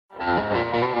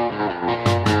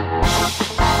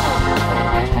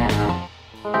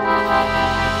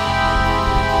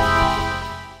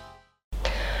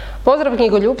Pozdrav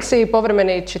knjigoljupci i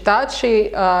povremeni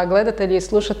čitači, gledatelji i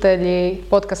slušatelji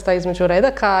podcasta Između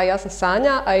redaka. Ja sam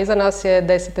Sanja, a iza nas je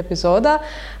 10 epizoda.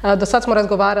 Do sad smo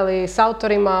razgovarali s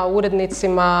autorima,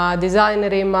 urednicima,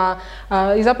 dizajnerima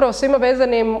i zapravo svima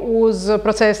vezanim uz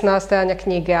proces nastajanja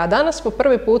knjige. A danas po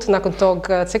prvi put nakon tog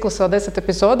ciklusa od 10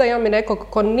 epizoda imam i nekog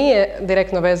ko nije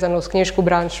direktno vezan uz knjišku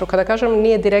branšu. Kada kažem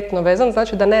nije direktno vezan,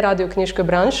 znači da ne radi u knjiškoj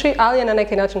branši, ali je na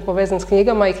neki način povezan s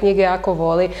knjigama i knjige jako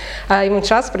voli. Imam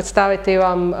čast predstaviti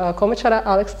vam komičara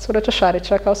Aleksa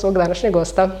Curača-Šarića kao svog današnjeg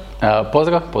gosta.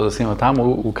 Pozdrav svima tamo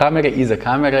u kamere, iza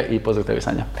kamere i pozdrav tebi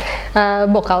Sanja.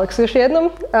 Bok Aleksu još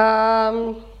jednom.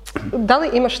 Da li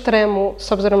imaš tremu,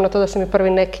 s obzirom na to da si mi prvi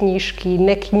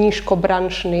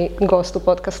neknjiško-branšni gost u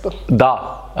podcastu?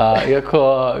 Da,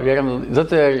 iako vjerujem,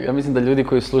 zato jer ja mislim da ljudi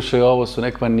koji slušaju ovo su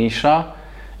nekakva niša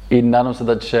i nadam se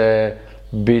da će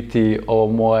biti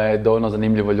ovo moje dovoljno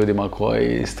zanimljivo ljudima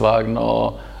koji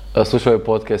stvarno slušaju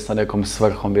podcast sa nekom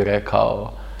svrhom, bi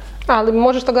rekao. Ali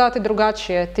možeš to gledati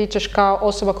drugačije. Ti ćeš kao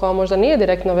osoba koja možda nije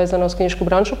direktno vezana uz knjišku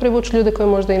branšu privući ljude koji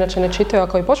možda inače ne čitaju, a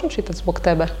koji počnu čitati zbog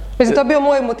tebe. Mislim, to je bio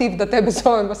moj motiv da tebe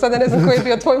zovem, a sada ne znam koji je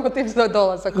bio tvoj motiv za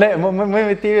dolazak. Ne, moj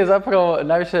motiv je zapravo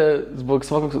najviše zbog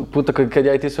svakog puta kad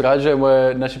ja i ti surađujemo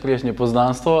je naše prijašnje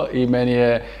poznanstvo i meni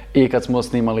je i kad smo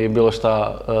snimali bilo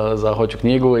šta za Hoću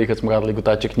knjigu i kad smo radili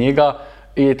Gutače knjiga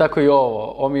i tako i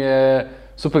ovo. Ovo mi je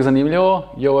super zanimljivo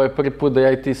i ovo je prvi put da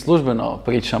ja i ti službeno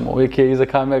pričamo. Uvijek je iza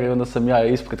kamere i onda sam ja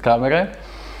ispred kamere.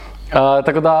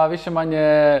 Tako da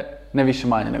ne više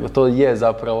manje, nego to je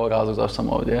zapravo razlog zašto sam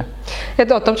ovdje.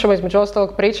 Eto, o tom ćemo između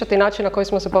ostalog pričati, način na koji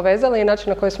smo se povezali i način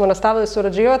na koji smo nastavili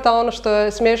surađivati, a ono što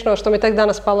je smiješno, što mi tek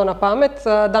danas palo na pamet,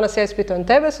 danas ja ispitujem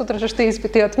tebe, sutra ćeš ti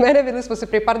ispitivati mene, vidjeli smo se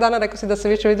prije par dana, rekao si da se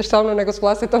više vidiš sa mnom nego s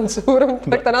vlastitom curom,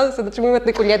 tako da nadam se da ćemo imati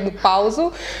neku ljetnu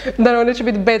pauzu, da nam neće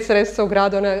biti bed sredstva u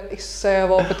gradu, Isuse,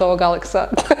 evo opet ovog Aleksa.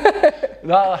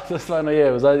 Da, to stvarno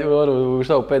je, u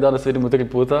 5 dana se vidimo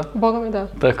 3 puta. Boga mi da.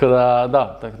 Tako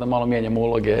da malo mijenjamo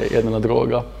uloge jedno na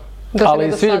drugoga.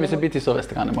 Ali sviđa mi se biti s ove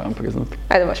strane, moram priznati.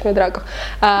 Ajde, baš mi je drago.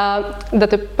 Da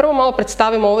te prvo malo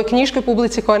predstavimo ovoj knjiškoj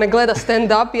publici koja ne gleda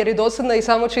stand-up jer je dosadna i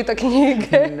samo čita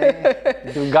knjige. Ne,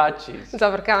 drugačiji.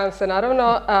 Zavrkavam se,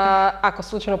 naravno. Ako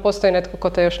slučajno postoji netko ko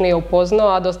te još nije upoznao,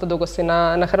 a dosta dugo si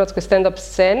na hrvatskoj stand-up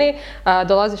sceni,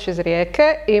 dolaziš iz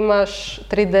Rijeke, imaš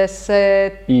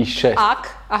 36.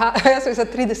 Aha, ja sam sad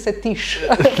 30-tiš.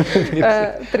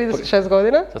 36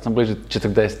 godina. Sad sam bliže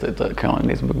 40, to je kao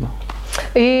nizbrdo.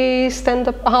 I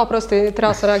stand-up, oprosti,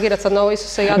 trebala sam reagirati sad na ovo,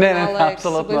 Isuse, jadan Aleks,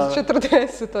 apsolutno. blizu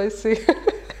 40, to si.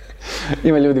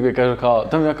 Ima ljudi koji kažu kao,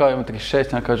 to mi ja kao imam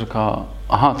 36, ja kažu kao,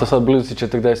 to sad blizu si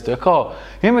 40. Ja kao,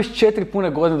 imaš 4 pune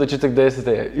godine do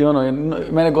 40. I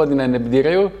mene godine ne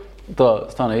diraju, to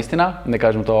stvarno je istina, ne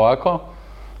kažem to ovako.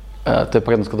 To je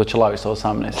prednost kad dočelaviš sa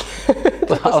 18.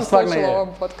 To sam slušala u ovom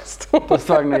podcastu. To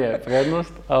stvarno je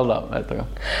prednost, ali da, eto ga.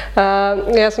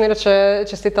 Ja sam inače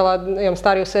čestitala, imam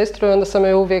stariju sestru i onda sam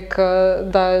joj uvijek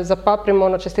da je zapaprim,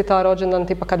 čestitala rođendan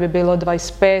tipa kad bi bilo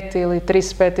 25 ili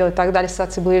 35 ili tako dalje,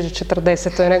 sad si bliže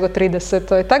 40 nego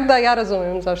 30. Tako da ja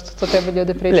razumijem zašto to tebi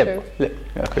ljudi pričaju. Lijep,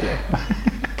 jako lijep.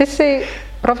 Ti si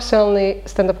profesionalni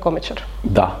stand-up komičar.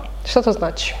 Da. Što to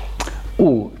znači?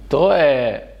 To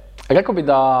je, rekao bi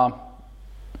da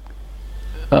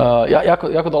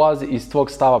jako dolazi iz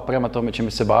tvog stava prema tome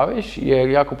čime se baviš, jer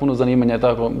jako puno zanimanja je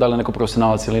tako da li je neko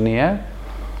profesionalac ili nije.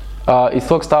 Iz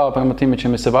tvog stava prema time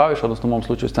čime se baviš, odnosno u mom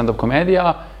slučaju stand-up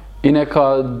komedija, i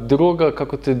neka druga,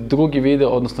 kako te drugi vide,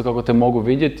 odnosno kako te mogu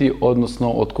vidjeti,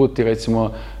 odnosno otkud ti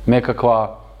recimo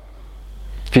nekakva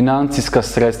financijska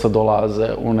sredstva dolaze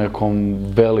u nekom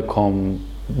velikom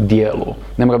dijelu.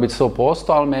 Ne mora biti 100%,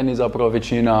 ali meni zapravo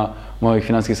većina mojih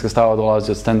financijskih sredstava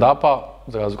dolazi od stand-upa,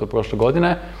 za razliku od prošle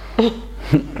godine.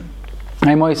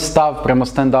 I moj stav prema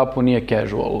stand-upu nije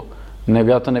casual,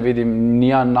 nego ja to ne vidim,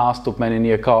 nijedan nastup meni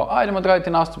nije kao, ajdemo odraditi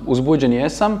nastup, uzbuđen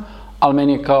jesam, ali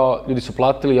meni je kao, ljudi su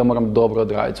platili, ja moram dobro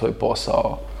odraditi svoj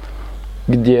posao.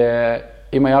 Gdje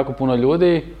ima jako puno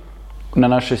ljudi na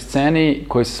našoj sceni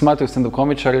koji se smatraju stand-up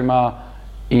komičarima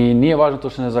i nije važno to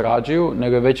što ne zarađuju,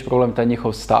 nego je veći problem taj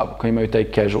njihov stav, koji imaju taj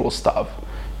casual stav.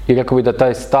 I rekao bi da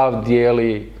taj stav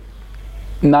dijeli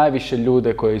najviše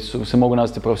ljude koji se mogu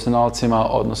nazvati profesionalcima,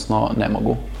 odnosno ne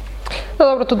mogu. No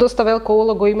dobro, tu dosta veliku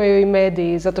ulogu imaju i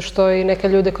mediji, zato što i neke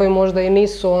ljude koji možda i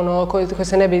nisu koji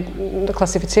se ne bi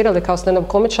klasificirali kao stand-up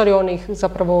komičari, oni ih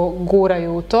zapravo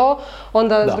guraju u to.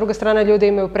 Onda s druge strane ljudi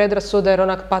imaju predrasude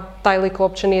jer pa taj lik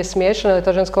uopće nije smiješan ili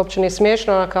ta ženska uopće nije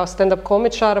smiješna, ona kao stand-up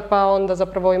komičar, pa onda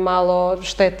zapravo i malo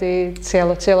šteti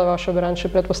cijelo vašoj branši,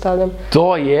 pretpostavljam.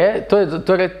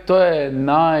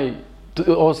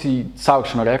 Ovo si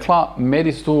savršeno rekla,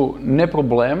 mediji su ne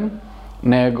problem,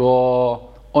 nego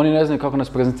oni ne znaju kako nas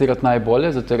prezentirati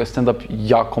najbolje, zato jer je stand-up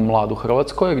jako mlad u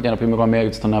Hrvatskoj, gdje, na primjer, u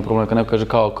Americi to nema problema, kad neko kaže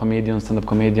kao comedian, stand-up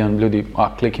comedian, ljudi,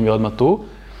 klikim je odmah tu.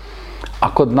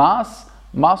 A kod nas,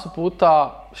 masu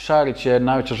puta, Šarić je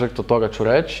najveća žrtva toga, ću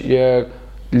reći, jer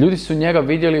ljudi su njega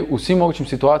vidjeli u svim mogućim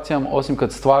situacijama, osim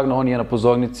kad stvarno on je na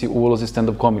pozornici u ulozi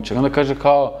stand-up komičara. Onda kaže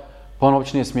kao, pa on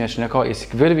uopće nije smiješan. Ja kao,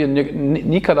 jesi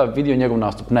nikada vidio njegov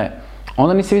nastup? Ne.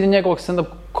 Onda nisi vidio njegovog stand-up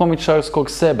komičarskog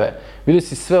sebe. Vidio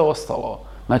si sve ostalo.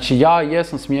 Znači, ja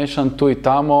jesam smiješan tu i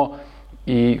tamo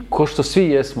i ko što svi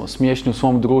jesmo smiješni u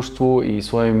svom društvu i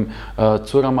svojim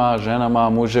curama, ženama,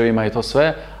 muževima i to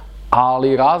sve,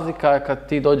 ali razlika je kad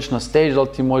ti dođeš na stage, da li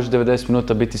ti možeš 90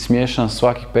 minuta biti smiješan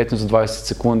svakih 15-20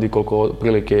 sekundi koliko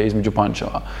prilike je između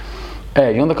pančeva.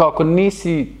 I onda kao ako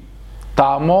nisi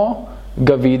tamo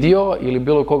ga vidio ili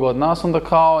bilo koga od nas, onda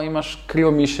kao imaš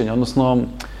krivo mišljenje, odnosno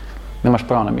nemaš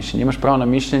pravo na mišljenje. Imaš pravo na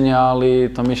mišljenje,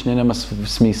 ali to mišljenje nema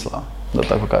smisla, da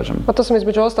tako kažem. Pa to sam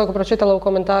između ostalog pročitala u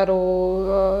komentaru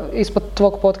ispod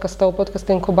tvog podcasta u Podcast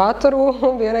Inkubatoru.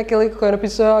 Bio je neki lik koji je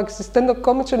napisao, ako si stand-up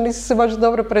komičar, nisi se baš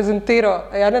dobro prezentirao.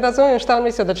 Ja ne razumijem šta on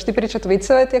mislio, da će ti pričati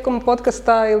viceve tijekom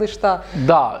podcasta ili šta?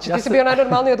 Da. Ti si bio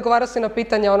najnormalniji, odgovarao si na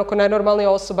pitanja, ko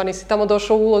najnormalnija osoba, nisi tamo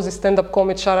došao u ulozi stand-up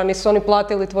komičara, nisu oni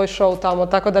platili tvoj show tamo,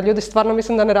 tako da ljudi stvarno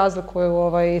mislim da ne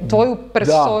razlikuju tvoju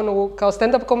personu kao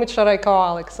stand-up komičara i kao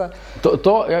Aleksa.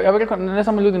 Ja bih rekao, ne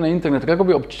samo ljudi na internetu, rekao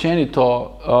bi općenito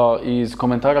iz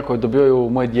komentara koje dobivaju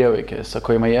moje djevojke sa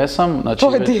kojima jesam. Znači,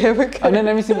 tvoje djevojke?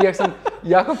 Ne, mislim, jer sam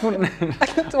jako puno...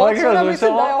 Tvoja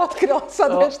mislim da je otkrila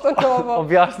sad nešto novo.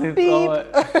 Objasni,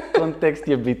 kontekst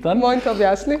je bitan. Molim te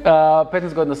objasni.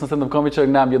 15 godina sam stand-up komičar,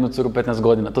 nemam jednu curu 15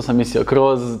 godina, to sam mislio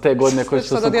kroz te godine koje što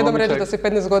sam komičar. Sad odjednom reći da si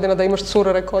 15 godina da imaš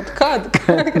curu, rekao od kad?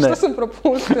 Što sam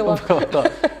propustila?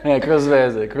 Ne,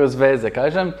 kroz veze,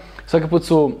 kažem. Svaki put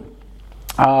su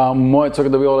moje cure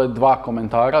dobivale 2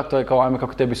 komentara, to je kao ajme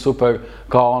kako tebi super,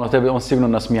 kao tebi on sigurno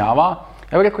nasmijava.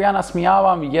 Ja bih rekao, ja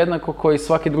nasmijavam jednako koji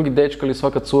svaki drugi dečko ili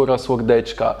svaka cura svog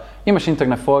dečka. Imaš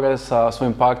interne fore sa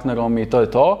svojim partnerom i to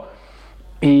je to.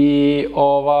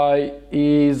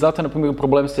 I zato, na primjer,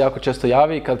 problem se jako često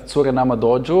javi kad cure nama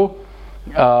dođu,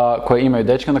 koje imaju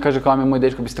dečka, onda kaže kao moj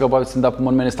dečko bi se trebao baviti stand-upom,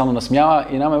 on mene stalno nasmijava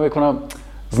i nama je uvijek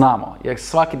znamo, jer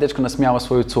svaki dečko nasmijava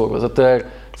svoju curu, zato jer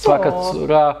svaka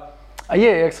cura...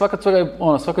 jer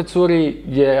svakoj curi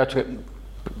je, ja ću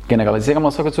generaliziramo,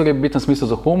 ali svakoj curi je bitan smisao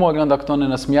za humor i onda ako to ne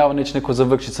nasmijava, neće neko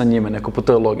završiti sa njime, neko po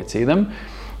toj logici idem.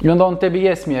 I onda on tebi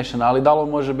je smiješan, ali da li on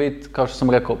može biti, kao što sam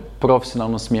rekao,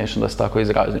 profesionalno smiješan, da se tako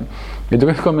izrazim. I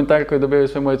drugi komentar koji dobijaju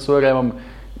sve moje cure, imam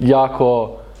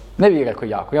jako, ne bih rekao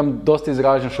jako, imam dosta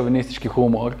izražen šovinistički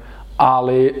humor,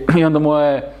 ali i onda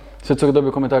moje sve cure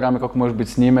dobiju komentare kako možeš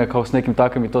biti s njime, kao s nekim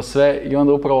takvim i to sve, i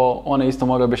onda upravo one isto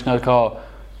moraju objašnjavati kao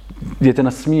gdje te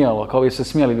nasmijalo, kao bi se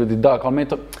smijali ljudi, da, kao meni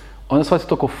to, onda shvati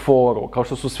to kao foru, kao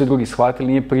što su svi drugi shvatili,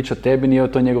 nije priča tebi,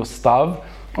 nije to njegov stav,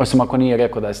 osim ako nije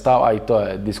rekao da je stav, a i to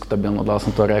je diskutabilno da li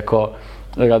sam to rekao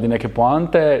radi neke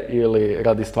poante ili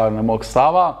radi stvarno mog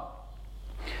stava.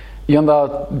 I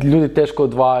onda ljudi teško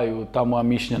odvajaju ta moja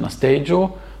mišljenja na stage-u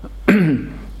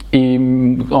i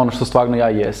ono što stvarno ja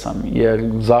jesam,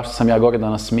 jer zašto sam ja gore da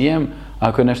nasmijem,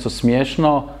 ako je nešto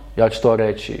smiješno, ja ću to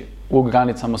reći u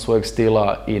granicama svojeg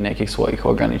stila i nekih svojih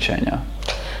ograničenja.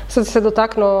 Sad se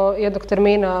dotaknuo jednog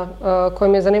termina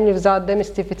koji mi je zanimljiv za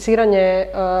demistificiranje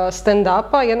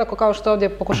stand-upa, jednako kao što ovdje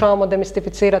pokušavamo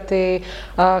demistificirati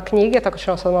knjige, tako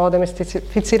ćemo sad malo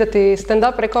demistificirati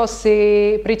stand-up, rekao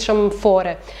si pričam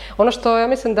fore. Ono što ja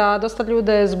mislim da dosta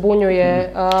ljude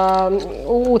zbunjuje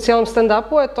u cijelom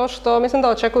stand-upu je to što mislim da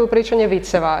očekuju pričanje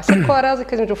viceva. Sad, koja je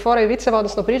razlika između fora i viceva,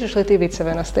 odnosno pričaš li ti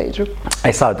viceve na stage-u?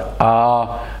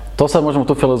 To sad možemo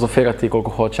tu filozofirati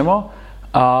koliko hoćemo.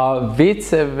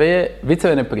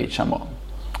 Viceve ne pričamo,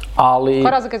 ali... Koja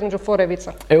je razlika između fore i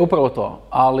vica? Upravo to,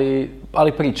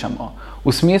 ali pričamo.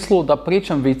 U smislu da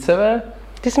pričam viceve...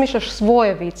 Ti smišljaš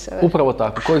svoje viceve? Upravo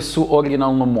tako, koji su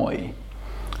originalno moji.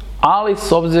 Ali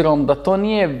s obzirom da to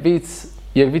nije vic,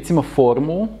 jer vic ima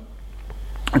formu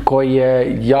koji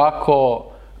je jako...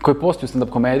 koji postoji u stand-up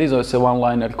komediji, zove se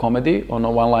one-liner comedy,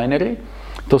 one-lineri.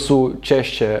 To su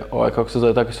češće, kako se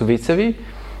zove, takvi su vicevi.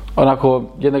 Onako,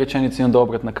 jedna rečenica i onda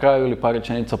obrat na kraju ili par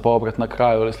rečenica pa obrat na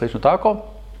kraju ili slično tako.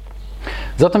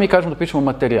 Zato mi kažemo da pišemo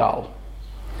materijal.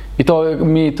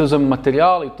 Mi to zovemo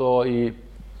materijal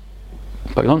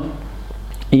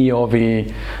i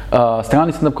ovi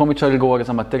strani stand-up komičari govore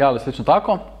za materijal i slično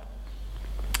tako.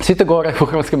 Svi te govore po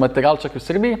hrvatski materijal, čak i u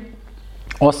Srbiji,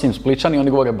 osim Spličani,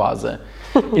 oni govore baze.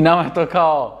 I nama je to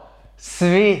kao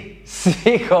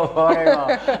svi govorimo,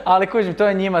 ali kužim, to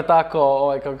je njima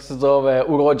tako, kako se zove,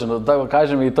 urođeno, da tako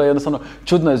kažem, i to je jednostavno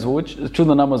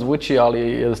čudno nama zvuči, ali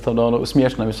jednostavno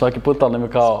smiješno mi svaki put, ali mi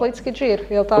kao... Splitski džir,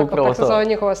 jel tako? Tako se zove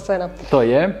njihova scena. To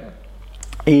je.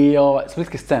 I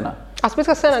splitska scena. A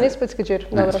splitska scena, nije splitski džir.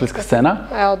 Ne, dobro. Splitska scena.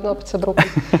 Evo, opet se brukam.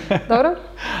 Dobro?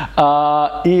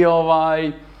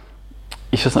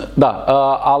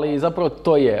 Ali zapravo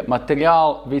to je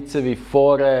materijal, vicevi,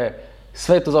 fore,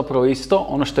 sve je to zapravo isto.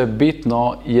 Ono što je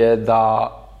bitno je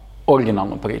da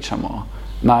originalno pričamo.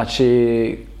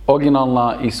 Znači,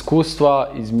 originalna iskustva,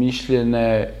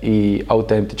 izmišljene i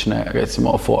autentične,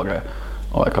 recimo, fore.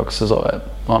 Kako se zove,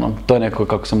 to je neko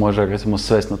kako se može, recimo,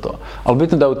 svest na to. Ali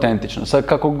bitno da je autentično. Sad,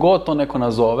 kako god to neko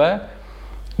nazove,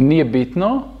 nije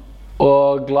bitno.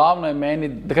 Glavno je meni,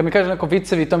 da kad mi kaže neko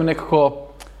vicevi, to mi nekako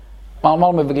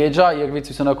malo me vrijeđa, jer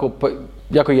vicevi su onako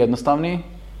jako jednostavni,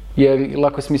 jer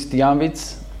lako smisliti jedan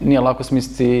vic, nije lako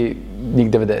smisliti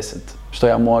njih 90, što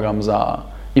ja moram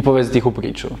i povezati ih u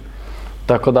priču.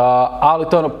 Tako da, ali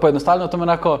to je pojednostavljeno, to me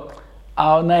onako,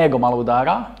 na ego malo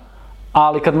udara,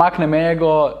 ali kad maknem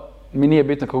ego, mi nije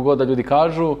bitno kako god da ljudi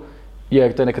kažu,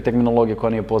 jer to je neka terminologija koja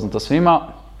nije poznata svima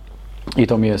i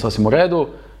to mi je sasvim u redu,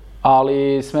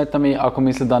 ali smeta mi ako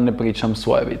misle da ne pričam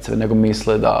svoje vice, nego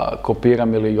misle da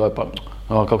kopiram ili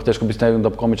kako teško bi se da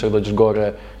komičar dođeš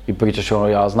gore i pričaš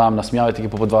ja znam, nasmijavati ih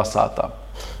po 2 sata.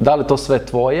 Da li to sve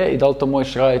tvoje i da li to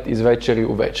možeš raditi iz večeri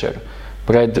u večer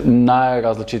pred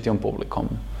najrazličitijom publikom?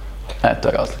 To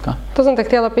je razlika. To sam te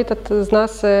htjela pitati, zna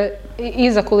se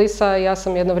iza kulisa, ja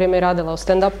sam jedno vrijeme i radila u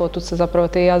stand-upu, tu se zapravo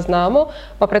ti i ja znamo,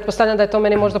 pa pretpostavljam da je to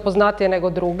meni možda poznatije nego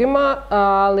drugima,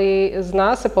 ali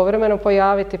zna se povremeno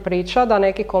pojaviti priča da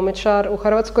neki komičar u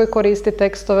Hrvatskoj koristi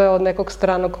tekstove od nekog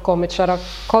stranog komičara.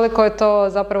 Koliko je to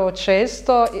zapravo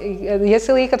često?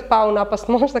 Jesi li ikad pao u napast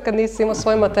možda kad nisi imao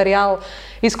svoj materijal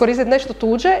iskoristiti nešto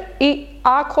tuđe i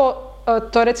ako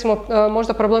to je recimo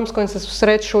možda problem s kojim se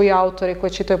susreću i autori koji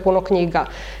čitaju puno knjiga.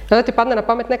 I onda ti padne na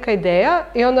pamet neka ideja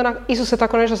i onda Isuse,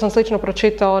 tako nešto sam slično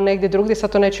pročitao negdje drugdje,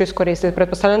 sad to neću iskoristiti.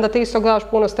 Pretpostavljam da ti isto gledaš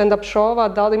puno stand-up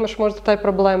showa, da li imaš možda taj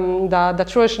problem da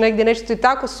čuješ negdje nešto ti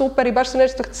tako super i baš se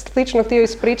nešto slično htio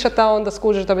ispričati, a onda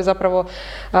skužiš da bi zapravo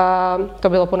to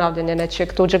bilo ponavljanje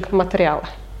nečijeg tuđeg materijala.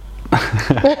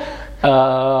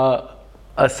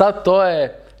 Sad to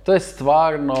je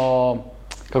stvarno,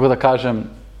 kako da kažem,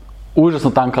 užasno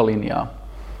tanka linija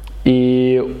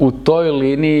i u toj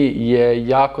liniji je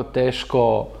jako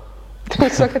teško...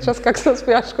 Svaka čast kako se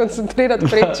uspijaš koncentrirati,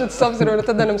 pričati s obzirom na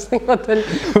to da nam snimatelj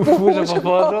puže po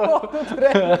podu.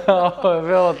 Ovo je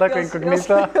bilo tako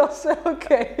inkognita. Jel sve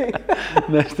okej?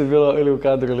 Nešto je bilo ili u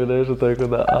kadru ili nešto tako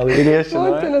da, ali riješeno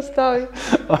je. Ovo te nastavi.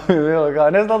 Ovo je bilo kao,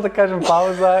 ne znam da kažem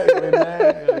pauza ili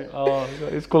ne,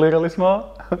 iskulirali smo.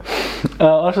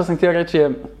 Ono što sam htio reći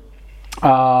je,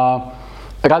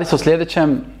 radi se o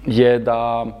sljedećem, je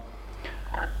da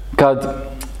kad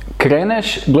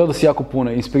kreneš, gledao si jako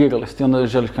puno, inspirirali si ti, onda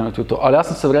želiš krenuti u to. Ali ja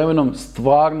sam sa vremenom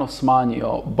stvarno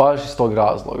smanjio, baš iz tog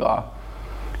razloga.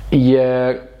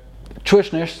 Jer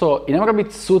čuješ nešto i ne mora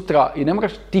biti sutra i ne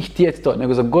moraš ti htjeti to,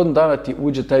 nego za godinu dana ti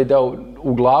uđe taj ideja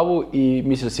u glavu i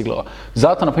misliš da si gledao.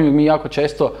 Zato, na primjer, mi jako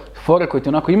često fore koji ti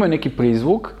onako imaju neki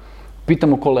prizvuk,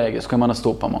 pitamo kolege s kojima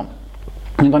nastupamo.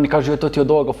 I oni kažu, to ti je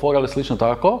od ovoga fora ili slično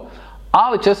tako.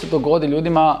 Ali često se dogodi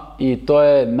ljudima, i to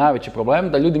je najveći problem,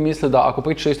 da ljudi misle da ako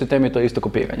pričaš o istoj temi, to je isto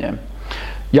kopiranje.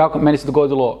 Meni se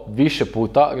dogodilo više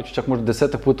puta, reći čak možda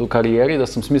 10 puta u karijeri, da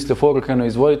sam smislio foru, krenuo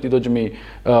izvoditi i dođe mi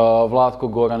Vlatko,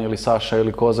 Goran ili Saša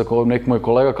ili Kozak, neki moj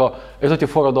kolega kao, to ti je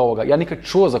fora od ovoga. Ja nikad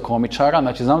čuo za komičara,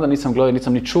 znači znam da nisam gledao,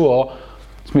 nisam ni čuo,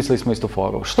 smislili smo istu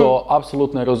foru, što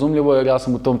apsolutno je razumljivo jer ja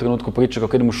sam u tom trenutku pričao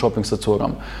kako idem u shopping sa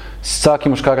curom. Svaki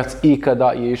muškarac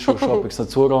ikada je išao u shopping sa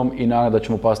curom i naravno da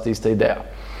će mu pasti ista ideja.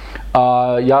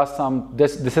 Ja sam,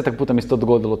 10 puta mi se to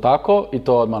dogodilo tako i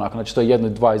to odmah nakon, znači to je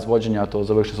 1-2 izvođenja, to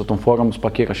završi sa tom forom,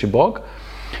 spakiraš i bog.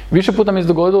 Više puta mi se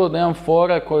dogodilo da imam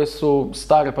fore koje su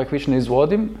stare pa ih više ne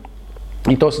izvodim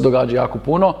i to se događa jako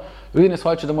puno. Ljudi ne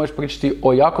shvaćaju da možeš pričati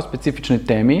o jako specifičnoj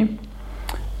temi,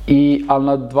 ali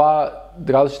na 2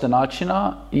 različita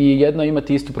načina i jedno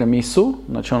imati istu premisu,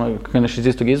 znači kreneš iz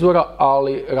istog izvora,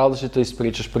 ali različito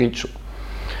ispričaš priču.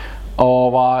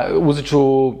 Uzet ću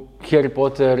Harry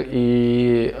Potter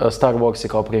i Star Wars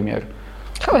kao primjer.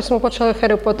 Već smo počeli o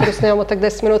Harry Potteru, snimamo tek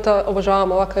 10 minuta,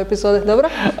 obožavam ovakve epizode, dobro?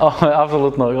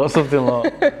 Apsolutno, suptilno.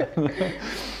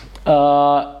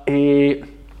 I,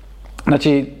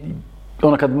 znači,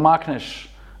 kad makneš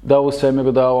da je ovo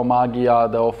svemiru, da je ovo magija,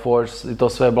 da je ovo force i to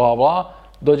sve bla bla,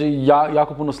 dođe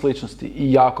jako puno sličnosti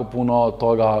i jako puno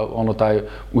toga, taj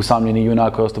usamljeni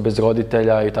junak koji je ostao bez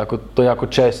roditelja i tako, to jako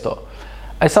često.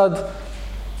 Sad,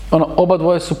 oba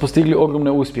dvoje su postigli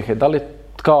ogromne uspjehe. Da li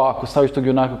kao ako staviš tog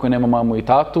junaka koji nema mamu i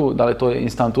tatu, da li to je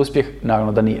instant uspjeh?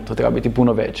 Naravno da nije, to treba biti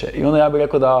puno veće. I onda ja bih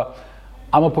rekao da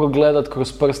ajmo progledat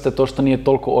kroz prste to što nije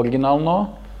toliko originalno,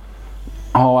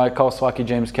 kao svaki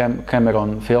James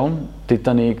Cameron film,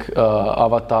 Titanic,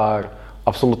 Avatar,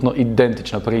 apsolutno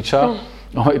identična priča.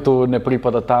 Tu ne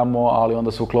pripada tamo, ali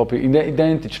onda se uklopi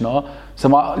identično,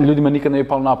 samo ljudima nikad ne bi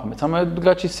palo na pamet, samo je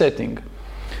drugačiji setting.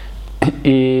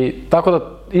 I tako da,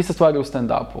 ista stvar je u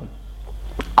stand-upu.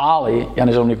 Ali, ja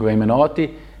ne želim nikoga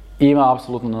imenovati, ima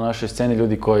apsolutno na našoj sceni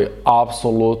ljudi koji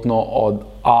apsolutno od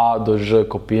A do Ž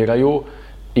kopiraju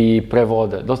i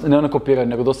prevode. Ne ono kopiraju,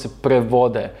 nego dosta se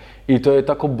prevode. I to je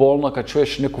tako bolno kad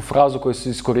čuješ neku frazu koju su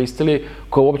iskoristili,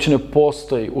 koja uopće ne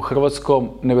postoji u hrvatskom,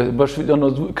 nego baš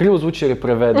krivo zvuči jer je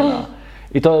prevedena.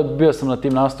 I to bio sam na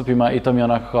tim nastupima i to mi je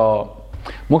onako kao,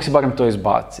 mogu si barem to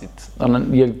izbacit,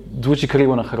 jer zvuči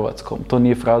krivo na hrvatskom. To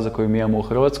nije fraza koju mi imamo u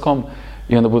hrvatskom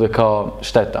i onda bude kao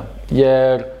šteta.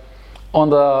 Jer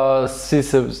onda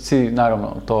svi naravno,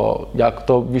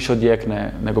 to više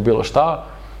odjekne nego bilo šta.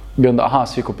 I onda,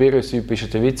 svi kopiraju, svi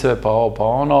pišete viceve, pa ovo, pa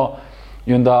ono.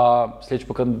 I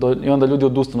onda ljudi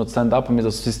odustanu od stand-upa, mislim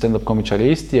da su svi stand-up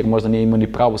komičari isti, jer možda nije imao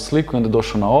ni pravu sliku i onda je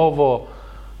došao na ovo.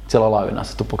 Cijela lavina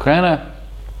se tu pokrene.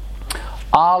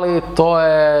 Ali to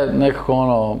je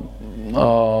nekako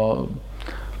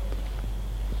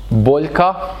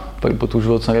boljka, prvi put u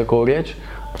životu sam rekao ovu riječ,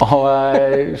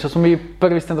 što smo mi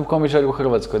prvi stand-up komičari u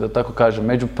Hrvatskoj, da tako kažem,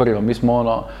 među prvima.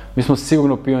 Mi smo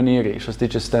sigurno pioniri što se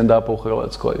tiče stand-upa u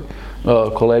Hrvatskoj,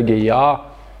 kolege i ja,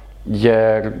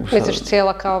 jer... Misliš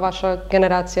cijela kao vaša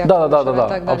generacija? Da,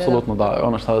 apsolutno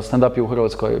da. Stand-up je u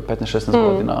Hrvatskoj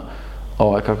 15-16 godina,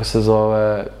 kako se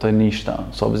zove, to je ništa,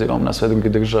 s obzirom na sve druge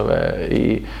države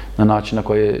i na način na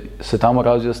koji se tamo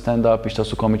razvio stand-up i što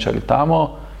su komičari tamo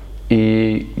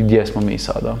i gdje smo mi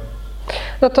sada.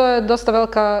 No, to je dosta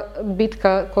velika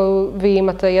bitka koju vi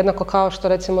imate, jednako kao što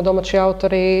recimo domaći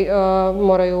autori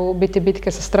moraju biti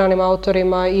bitke sa stranim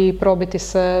autorima i probiti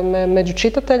se među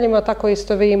čitateljima, tako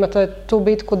isto vi imate tu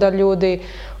bitku da ljudi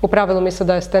u pravilu misle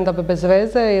da je stand-up bez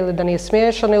veze ili da nije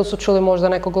smiješan ili su čuli možda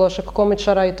nekog lošeg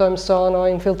komičara i to im se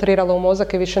infiltriralo u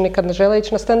mozak i više nikad ne žele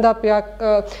ići na stand-up. Ja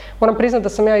moram priznati da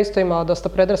sam ja isto imala dosta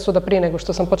predrasuda prije nego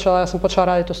što sam počela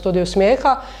raditi u studiju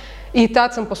smijeha. I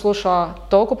tad sam poslušala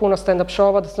toliko puno stand-up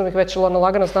showa da sam ih već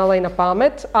lagano znala i na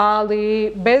pamet,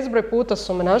 ali bezbroj puta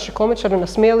su me naši komičari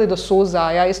nasmijeli do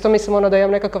suza. Ja isto mislim da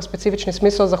imam nekakav specifični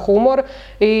smisao za humor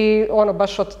i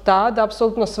baš od tada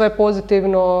apsolutno sve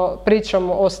pozitivno pričam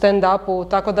o stand-upu,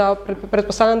 tako da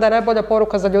pretpostavljam da je najbolja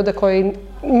poruka za ljude koji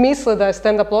misle da je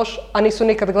stand-up loš, a nisu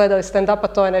nikad gledali stand-upa,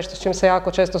 to je nešto s čim se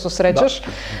jako često susrećeš,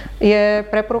 je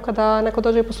preporuka da neko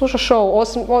dođe i posluša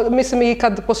show. Mislim i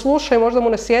kad posluša i možda mu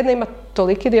ne sjedne, ima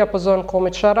toliki dijapazon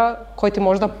komičara koji ti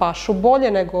možda pašu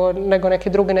bolje nego neki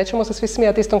drugi. Nećemo se svi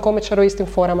smijati istom komičaru i istim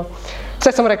forama.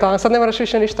 Sve sam rekla, sad ne moraš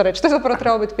više ništa reći. To je zapravo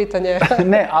trebalo biti pitanje.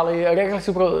 Ne, ali rekla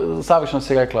si upravo, savršeno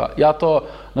si rekla. Ja to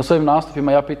na svojim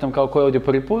nastupima ja pitam kao ko je ovdje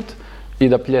prvi put i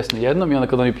da pljesne jednom i onda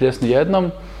kad oni pljesnu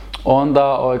jednom,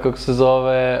 onda, kako se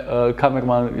zove,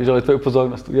 kamerman želi tvoju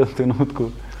pozornost u jednom trenutku.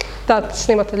 Da,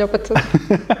 snimatelj opet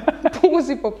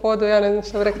puzi po podu, ja ne znam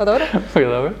što bih rekla, dobro?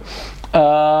 Dobro.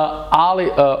 Ali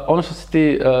ono što si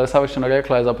ti savršeno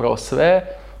rekla je zapravo sve,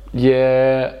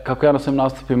 je kako ja na svojim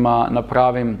nastupima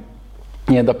napravim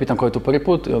je da pitam ko je tu prvi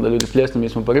put i onda ljudi pljesnu, mi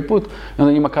smo prvi put i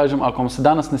onda njima kažem ako vam se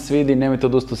danas ne svidi nemojte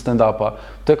odustati od stand-upa.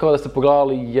 To je kao da ste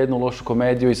pogledali jednu lošu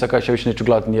komediju i sad kažeš ja više neću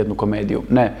gledati ni jednu komediju.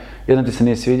 Ne, jedna ti se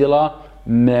nije svidjela,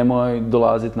 nemoj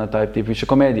dolaziti na taj tip više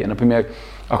komedije. Naprimjer,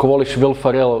 ako voliš Will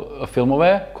Ferrell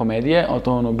filmove, komedije,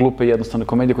 glupe jednostavne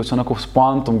komedije koje su onako s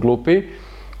poantom glupi,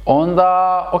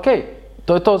 onda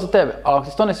to je to za tebe. Ali ako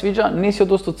ti se to ne sviđa, nisi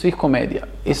odustao od svih komedija.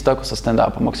 Isto tako sa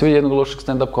stand-upom. Ako se vidi jednog lošeg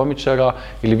stand-up komičara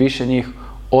ili više njih,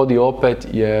 odi opet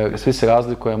jer svi se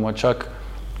razlikujemo, čak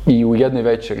i u jednoj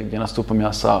večeri gdje nastupam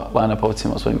ja sa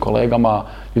line-upovcima, svojim kolegama,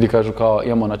 ljudi kažu kao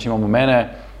imamo mene,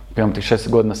 imam tih 6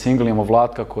 godina single, imamo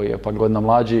Vlatka koji je par godina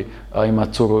mlađi, ima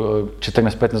curu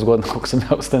 14-15 godina koliko sam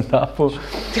ja u stand-upu.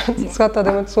 Shvata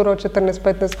da ima curu od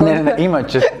 14-15 godina. Ne, ima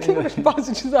će. Ti imaš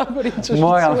Pazić zaborićeš.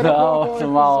 Moram da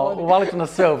malo, uvaliti na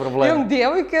sve u probleme. Imam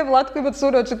djevojke, Vlatko ima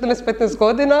curu od 14-15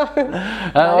 godina.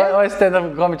 Ovaj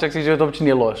stand-up komičak si život uopće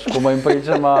nije loš, po mojim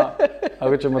pričama,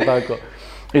 ako ćemo tako.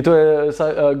 I to je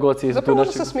Goci isto tu zapravo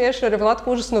možda se smiješno jer je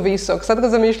Vlatko užasno visok. Sad ga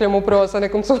zamišljam upravo sa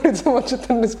nekom curicom od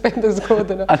 14-15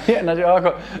 godina. A nije, znači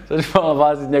ovako, sad ću malo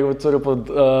vaziti njegovu curu pod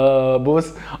bus,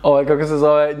 kako se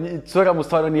zove, cura mu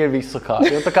stvarno nije visoka.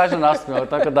 I on to kaže nasmijao,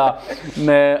 tako da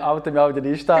ne autem ja ovdje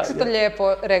ništa. Kako si to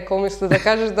lijepo rekao, umjesto da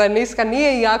kažeš da je niska,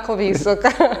 nije jako visoka.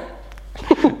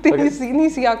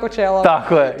 nisi jako čelav.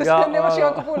 Tako je. Nemaš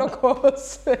jako puno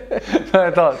kose.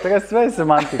 To je sve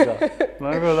semantika.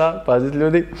 Tako da, pazite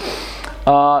ljudi.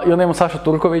 I onda imamo Sašu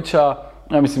Turkovića,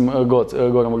 ja mislim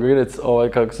Goran Mogridec,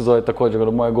 kako se zove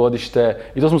također, moje godište.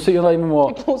 I to smo svi, onda imamo...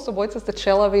 I plus obojica ste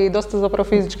čelavi i dosta zapravo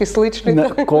fizički slični.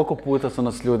 Koliko puta su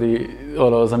nas ljudi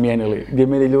zamijenili, gdje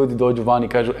meni ljudi dođu van i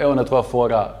kažu, evo na tvoja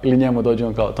fora, ili njemu dođu,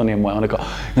 on kao, to nije moja, onda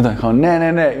kao,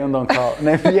 ne, i onda on kao,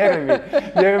 ne,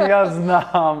 vjerujem, ja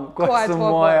znam koje su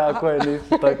moje, a koje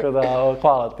nisu, tako da,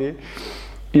 hvala ti.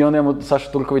 I onda imamo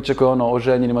Saša Turkovića koji je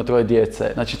oženjen, ima 3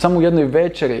 djece. Znači, samo u jednoj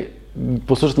večeri,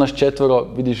 poslušati nas 4,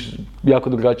 vidiš jako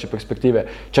drugačije perspektive.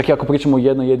 Čak i ako pričamo o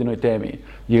jednoj jedinoj temi.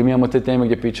 Jer mi imamo te teme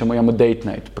gdje pričamo, imamo date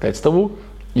night predstavu,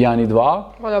 1 i 2.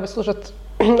 Voljela bi slušati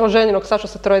oženjenog Sašu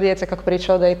sa 3 djece kako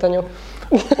priča o dejtanju.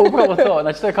 Upravo to,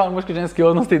 znači to je kao muško-ženski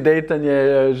odnosi,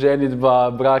 dejtanje,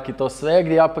 ženidba, brak i to sve,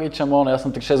 gdje ja pričam, ja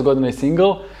sam 36 godina i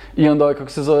single, i onda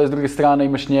kako se zove s druge strane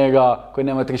imaš njega koji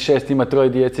nema 36, ima 3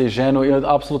 djece i ženu, i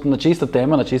apsolutno znači ista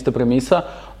tema, znači ista premisa,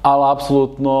 ali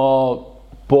apsolutno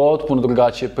potpuno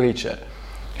drugačije priče,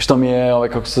 što mi je,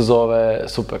 kako se zove,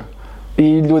 super.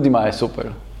 I ljudima je super.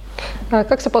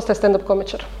 Kako se postaje stand-up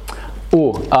komičar?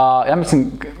 Ja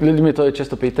mislim, ljudi mi to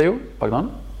često pitaju, pardon.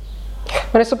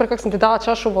 Meni je super kako sam ti dala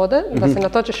čašu vode, da se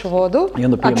natočiš u vodu,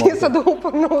 a ti sad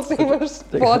uporno uzimaš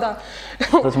voda.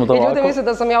 I ljudi misle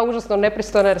da sam ja užasno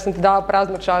nepristojna jer sam ti dala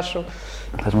praznu čašu.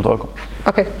 Sad ćemo toliko.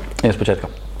 Okej. Idem s početka.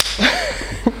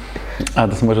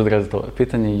 Da se može odraziti ovo.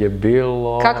 Pitanje je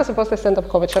bilo... Kako se postaje stand-up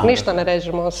komičar? Ništa ne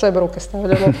režemo, sve bruke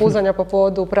stavljamo, puzanja po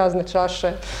podu, prazne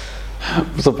čaše.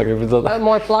 Super epizoda.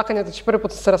 Moje plakanje, znači prvi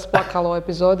put se rasplakalo u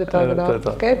epizodi, tako da,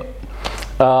 okej.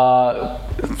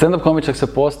 Stand-up komičar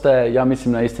se postaje, ja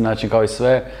mislim, na isti način kao i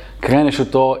sve. Kreneš u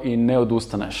to i ne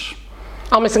odustaneš.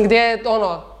 Ali mislim, gdje je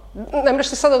ne možeš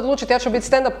se sad odlučiti, ja ću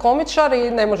biti stand-up komičar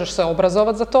i ne možeš se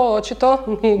obrazovati za to, očito,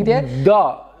 nigdje.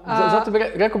 Da, zato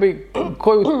rekao bi,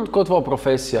 koja je tvoja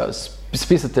profesija?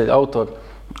 Spisatelj, autor?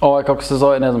 Kako se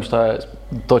zove, ne znam šta je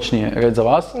točnije red za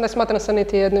vas. Ne smatram se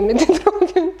niti jednim, niti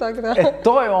drugim, tako da.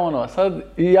 To je sad,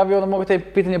 ja bi mogao te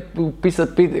pitanje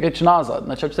reći nazad.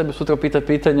 Znači, ja ću tebi sutra pitati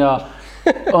pitanja,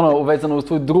 vezano uz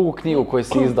tvoju drugu knjigu koju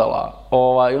si izdala.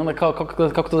 I onda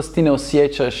kako to da se ti ne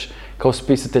osjećaš kao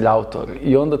spisatelj, autor.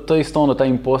 I onda to je isto taj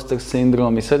imposter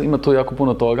sindrom i sve, ima tu jako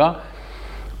puno toga.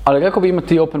 Ali rekao bi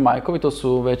imati open mic-ovi, to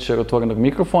su večer otvorenog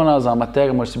mikrofona, za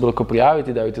amatere možeš se bilo ko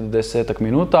prijaviti, daju ti do 10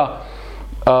 minuta.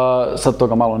 Sad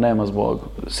toga malo nema zbog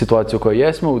situacije u kojoj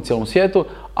jesmo u cijelom svijetu,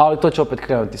 ali to će opet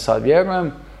krenuti sad,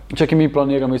 vjerujem. Čak i mi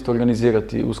planiramo isto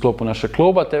organizirati u sklopu našeg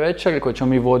kluba te večeri koje ćemo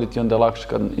mi voditi, onda je lakše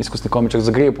kad iskusni komičar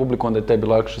zagrije publiku, onda je tebi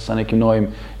lakše sa nekim novim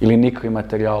ili nikrim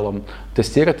materijalom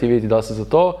testirati i vidjeti da li se za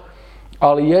to.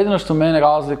 Ali jedino što mene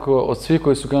razlikuje od svih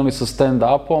koji su krenuli sa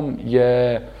stand-upom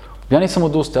je, ja nisam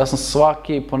odustao, ja sam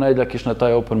svaki ponedjeljak išao na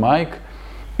taj open mic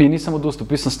i nisam odustao,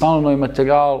 pisam stalno novi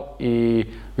materijal i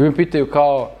ljudi me pitaju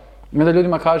kao, da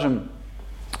ljudima kažem,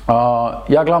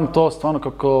 ja gledam to stvarno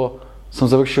kako sam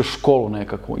završio školu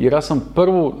nekakvu, jer ja sam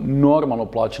prvu normalno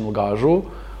plaćenu gažu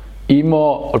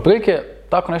imao, otprilike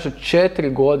tako nešto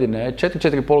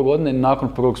 4,5 godine nakon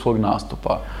prvog svog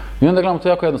nastupa. I onda gledam to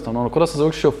jako jednostavno, kao da sam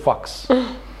završio faks.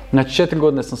 Znači 4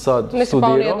 godine sam sad studirao. Nisi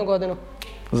pao ni 1 godinu.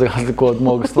 Za razliku od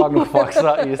mog stvarnog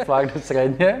faksa i stvarno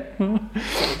srednje.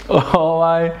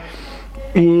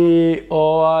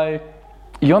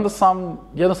 I onda sam,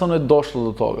 jednostavno je došlo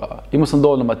do toga. Imao sam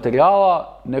dovoljno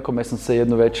materijala, nekome sam se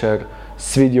jednu večer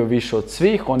svidio više od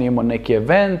svih, on je imao neki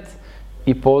event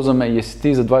i pozvao me, jesi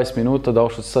ti za 20 minuta da ovo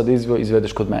što si sad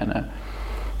izvedeš kod mene.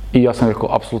 I ja sam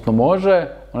rekao, apsolutno može.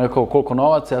 On je rekao, koliko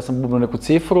novaca, ja sam bubnuo neku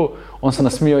cifru, on se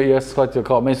nasmio i ja sam shvatio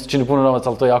kao, meni se čini puno novaca,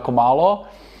 ali to je jako malo.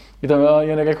 I on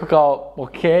je rekao kao,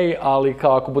 okej, ali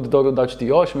kao ako bude dobro da ću ti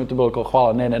još, mi je to bilo kao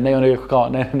hvala, ne, i on je rekao kao,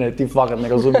 ne, ti fakat ne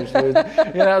razumiješ.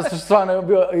 Ja sam stvarno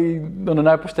bio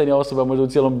najpoštenija osoba možda u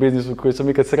cijelom biznisu koji sam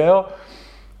ikad sreo.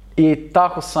 I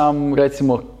tako sam,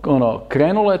 recimo,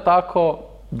 krenulo je tako,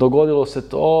 dogodilo se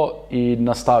to i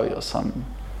nastavio sam.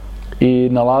 I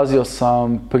nalazio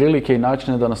sam prilike i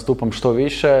načine da nastupam što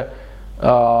više.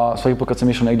 Svaki put kad sam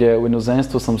išao negdje u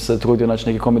inozemstvu sam se trudio naći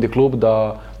neki comedy klub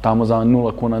da tamo za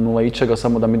 0 kuna, 0 ičega,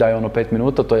 samo da mi daju 5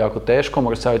 minuta, to je jako teško,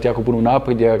 moraš se javiti jako puno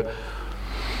naprijed jer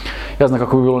ja znam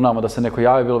kako bi bilo nama da se neko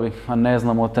javi, bilo bi, a ne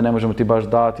znamo te, ne možemo ti baš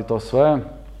dati to sve.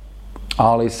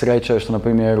 Ali sreća je što, na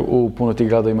primjer, u puno tih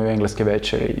gradova imaju engleske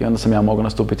večeri i onda sam ja mogao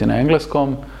nastupiti na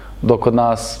engleskom, dok kod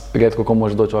nas rijetko ko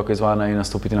može doći ovako izvana i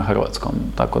nastupiti na hrvatskom,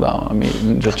 tako da mi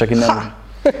čak i ne možemo.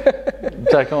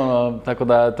 Tako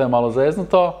da to je malo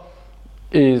zeznuto.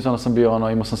 I onda sam bio,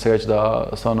 imao sam sreće da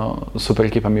stvarno super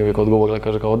ekipa mi uvijek odgovorila,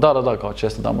 kaže kao da, kao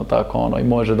često damo tako, i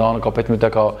može da kao 5 minuta,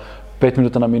 kao 5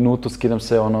 minuta na minutu, skidam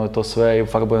se to sve i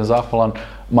fakt budem zahvalan,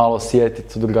 malo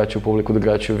osjetiti drugačiju publiku,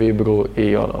 drugačiju vibru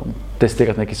i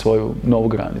testirati neki svoju novu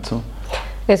granicu.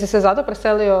 Jesi se zato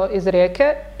preselio iz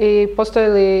Rijeke i postoji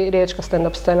li riječka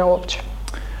stand-up scena uopće?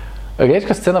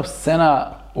 Riječka stand-up scena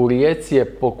u Rijeci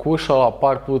je pokušala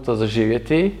par puta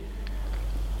zaživjeti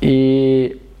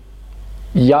i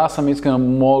ja sam iskreno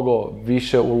mogao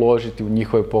više uložiti u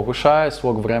njihove pokušaje,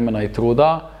 svog vremena i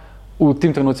truda. U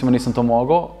tim trenucima nisam to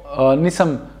mogao.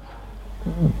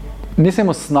 Nisam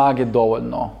imao snage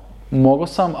dovoljno. Mogao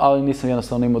sam, ali nisam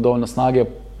jednostavno imao dovoljno snage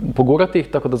pogurati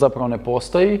ih, tako da zapravo ne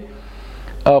postoji.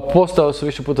 Postojale su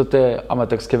više puta te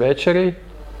amaterske večeri,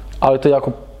 ali to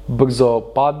jako brzo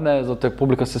padne, zato jer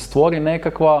publika se stvori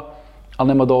nekakva, ali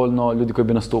nema dovoljno ljudi koji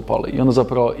bi nastupali. I onda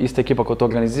zapravo ista ekipa koja to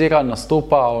organizira,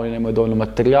 nastupa, ali nemaju dovoljno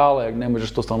materijala, jer ne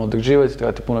možeš to stalno održivati,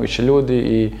 trebate puno više ljudi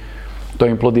i to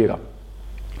implodira.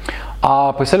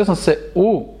 A preselio sam se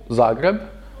u Zagreb,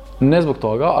 ne zbog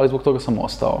toga, ali zbog toga sam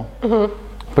ostao.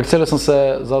 Preselio sam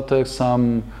se zato jer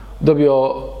sam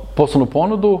dobio poslovnu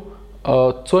ponudu,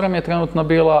 cura mi je trenutno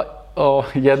bila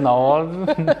jedna od...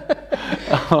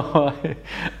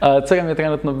 Cura mi je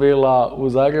trenutno bila u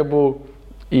Zagrebu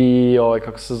i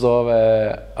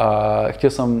htio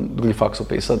sam drugi faks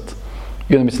upisat.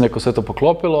 I onda mi se neko sve to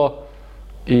poklopilo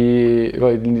i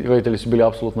roditelji su bili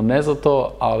apsolutno ne za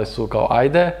to, ali su kao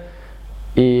ajde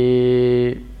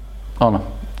i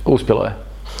uspjelo je.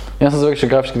 Ja sam završio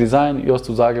grafički dizajn i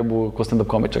ostao u Zagrebu ko stand-up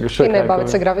komičar. I ne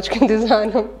baviti se grafičkim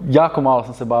dizajnom? Jako malo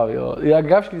sam se bavio.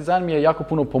 Grafički dizajn mi je jako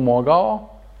puno pomogao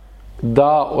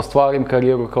da ostvarim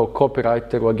karijeru kao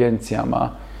copywriter u agencijama.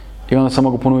 I onda sam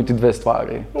mogu ponuditi dve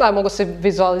stvari. Da, mogu si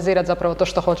vizualizirati zapravo to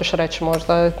što hoćeš reći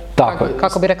možda,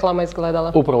 kako bi reklama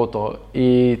izgledala. Upravo to.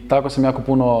 I tako sam jako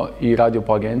puno i radio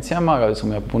po agencijama, radio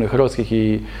sam jako puno i hrvatskih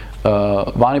i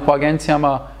vani po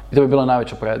agencijama i to bi bila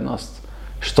najveća prednost.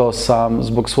 Što sam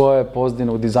zbog svoje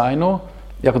pozadine u dizajnu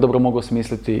jako dobro mogu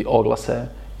smisliti oglase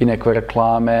i neke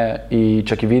reklame i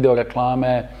čak i video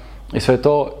reklame i sve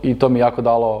to i to mi jako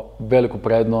dalo veliku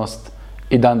prednost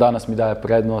i dan danas mi daje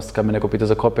prednost kad me neko pita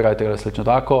za copywriter ili slično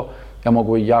tako, ja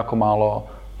mogu jako malo,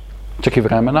 čak i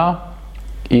vremena,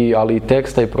 ali i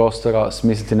teksta i prostora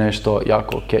smisliti nešto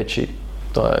jako catchy.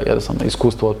 To je jednostavno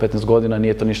iskustvo od 15 godina,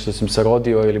 nije to ništa što sam se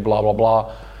rodio ili bla bla bla.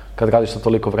 Kad radiš to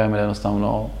toliko vremena,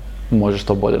 jednostavno možeš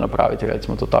to bolje napraviti,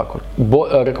 recimo to tako.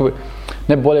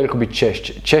 Rekao bi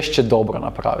češće dobro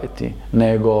napraviti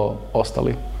nego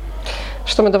ostali.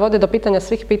 Što me dovodi do pitanja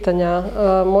svih pitanja,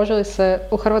 može li se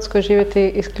u Hrvatskoj živjeti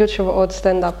isključivo od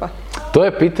stand-upa? To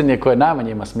je pitanje koje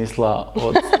najmanje ima smisla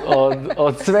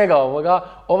od svega ovoga.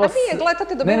 A nije,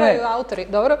 gledati dobivaju autori,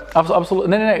 dobro?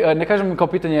 Apsolutno, ne kažem kao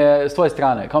pitanje s tvoje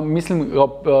strane. Mislim,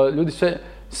 ljudi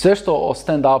sve što o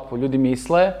stand-upu ljudi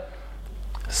misle,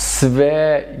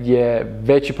 sve je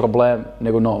veći problem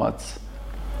nego novac.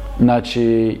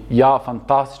 Znači, ja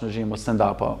fantastično živim od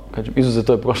stand-upa, kažem,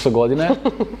 izuzetno je prošle godine.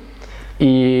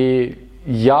 I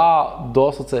ja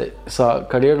doslovce sa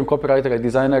karijerom copywritera i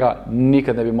dizajnera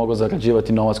nikad ne bi mogao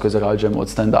zarađivati novac koji zarađujem od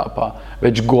stand-upa,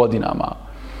 već godinama.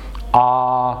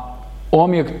 A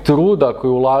omjer truda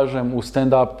koji ulažem u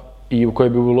stand-up i u koji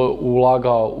bi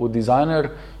ulagao u dizajner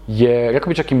je, rekao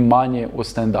bi čak i manje u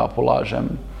stand-up ulažem.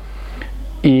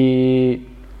 I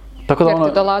tako da jer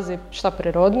ti dolazi šta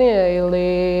prirodnije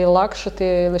ili lakše ti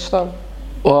ili što?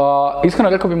 Iskreno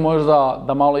rekao bi možda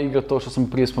da malo igra to što sam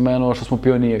prije spomenuo, što smo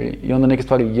pioniri. I onda neke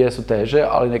stvari jesu teže,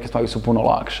 ali neke stvari su puno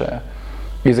lakše.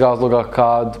 Iz razloga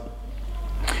kad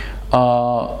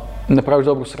napraviš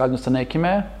dobru suradnju sa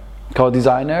nekime, kao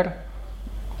dizajner,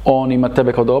 on ima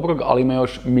tebe kao dobrog, ali ima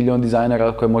još milion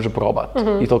dizajnera koje može probati.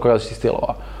 I toliko različitih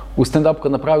stilova. U stand-up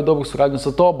kad napravi dobru suradnju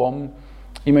sa tobom,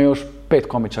 ima još 5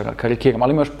 komičara, karikiram,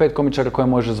 ali ima još 5 komičara koje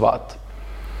može zvat.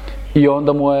 I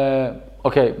onda mu je,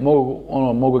 ok,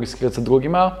 mogu riskirati sa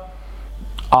drugima,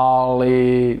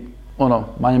 ali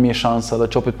manja mi je šansa da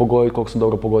ću opet pogoditi koliko sam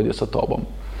dobro pogodio sa tobom.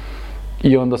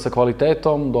 I onda sa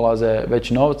kvalitetom dolaze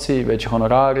veći novci, veći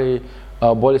honorari,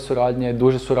 bolje suradnje,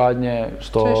 duže suradnje,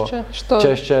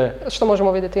 češće. Što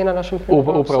možemo vidjeti i na našem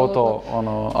primjeru. Upravo to,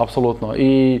 apsolutno.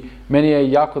 I meni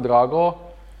je jako drago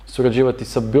surađivati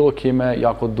sa bilo kime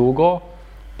jako dugo.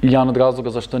 I jedan od razloga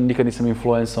zašto nikad nisam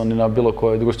influencao ni na bilo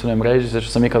kojoj društvenoj mreži, zato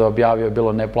što sam ikada objavio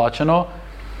bilo neplaćeno.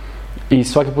 I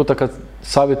svaki puta kad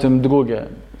savjetujem druge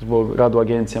zbog rada u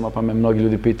agencijama, pa me mnogi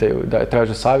ljudi pitaju da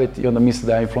traže savjet i onda misle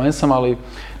da ja influencam, ali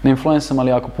ne influencam, ali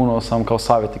jako puno sam kao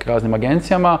savjetnik raznim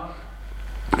agencijama.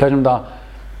 Kažem da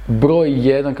broj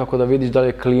 1 kako da vidiš da li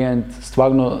je klijent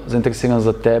stvarno zainteresiran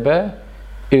za tebe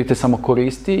ili te samo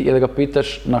koristi ili ga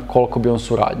pitaš na koliko bi on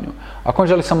suradnju. Ako on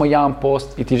želi samo jedan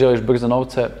post i ti želiš brze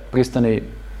novce, pristani,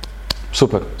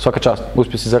 super, svaka čast,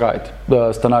 uspio si zaraditi,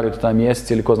 stanariju taj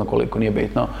mjesec ili ko zna koliko, nije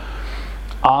bitno.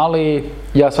 Ali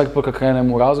ja svaki put kad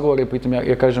krenem u razgovor i pitam,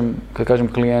 kad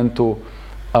kažem klijentu,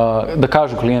 da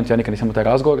kažu klijentu, ja nikad nisam u taj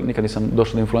razgovor, nikad nisam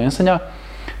došao do influencanja,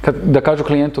 da kažu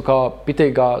klijentu kao,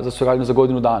 pitaj ga za suradnju za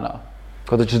godinu dana,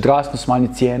 kao da ćeš drasno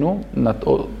smanjiti cijenu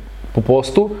po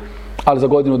postu, ali za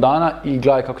godinu dana i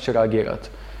gledaj kako će reagirati.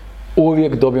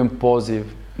 Uvijek dobijem poziv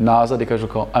nazad i kažu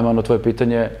kao, ajmo ono tvoje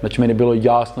pitanje, znači meni je bilo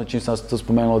jasno čim sam to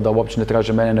spomenuo da uopće ne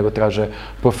traže mene, nego traže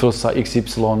profil sa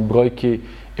XY brojki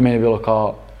i meni je bilo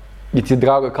kao, i ti je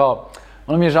drago, kao,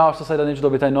 ono mi je žao što sad da neću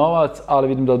dobiti taj novac, ali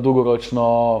vidim da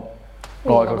dugoročno,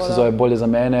 kako se zove, bolje za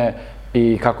mene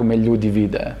i kako me ljudi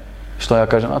vide. Što ja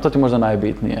kažem, a to ti možda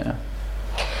najbitnije.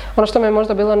 Ono što mi je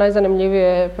možda bilo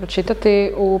najzanimljivije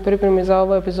pročitati u pripremi za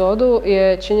ovu epizodu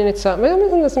je činjenica, ja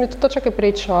mislim da sam mi to čak i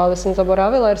pričao, ali sam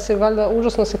zaboravila jer si valjda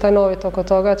užasno si tajnovit oko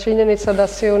toga, činjenica da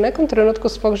si u nekom trenutku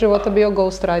svog života bio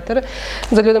ghostwriter.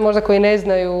 Za ljude možda koji ne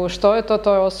znaju što je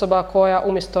to je osoba koja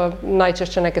umjesto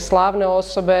najčešće neke slavne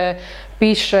osobe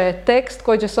piše tekst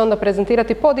koji će se onda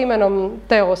prezentirati pod imenom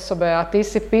te osobe, a ti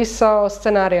si pisao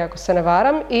scenarij ako se ne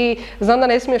varam i znam da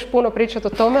ne smiješ puno pričati o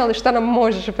tome, ali šta nam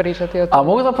možeš pričati o tome? A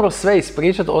mogu zapravo sve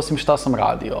ispričati osim šta sam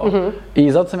radio.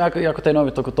 I zato sam jako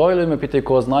tajnovit oko toga, ili me pitaju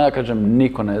ko zna, ja kažem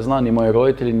niko ne zna, ni moji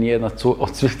roditelji, ni jedna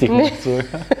od svih tih cura.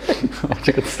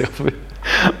 Oče katastrofa.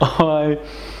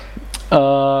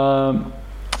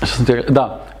 Što sam ti rekao?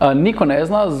 Da, niko ne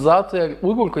zna, zato jer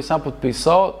ugovor koji sam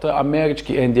potpisao, to je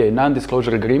američki NDA,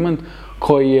 Non-Disclosure Agreement,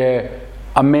 koji je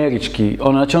američki.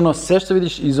 Znači sve što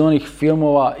vidiš iz onih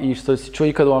filmova i što si čuo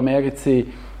ikad u Americi,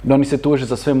 da oni se tuže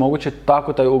za sve moguće,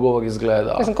 tako taj ugovor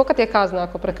izgleda. Mislim, kolika ti je kazna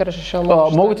ako prekršiš?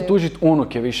 Mogu ti tužiti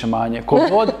unuke više manje.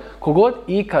 Kogod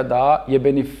ikada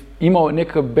je imao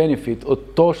nekakav benefit od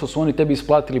to što su oni tebi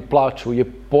isplatili plaću je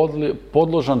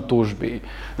podložan tužbi.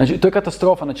 Znači, to je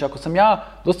katastrofa. Znači, ako sam ja,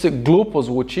 dosta glupo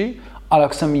zvuči, ali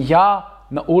ako sam ja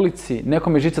na ulici,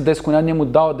 nekom je žica 10 kuna, ja njemu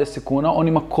dao 10 kuna, on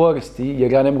ima koristi,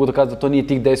 jer ja ne mogu dokazati da to nije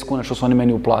tih 10 kuna što su oni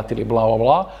meni uplatili, bla, bla,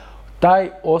 bla. Taj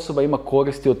osoba ima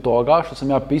koristi od toga što sam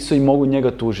ja pisao i mogu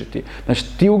njega tužiti.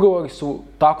 Znači, ti ugovori su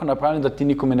tako napravljeni da ti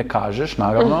nikome ne kažeš,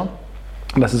 naravno,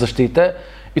 da se zaštite.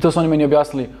 I to su oni meni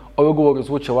objasnili, ovaj ugovor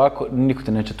zvuči ovako, niko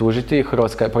te neće tužiti,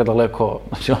 Hrvatska je predaleko,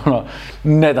 znači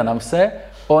ne da nam se.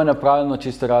 Ovo je napravljeno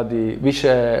čisto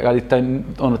više radi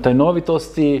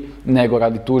tajnovitosti nego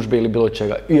radi tužbe ili bilo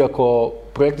čega. Iako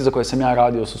projekti za koje sam ja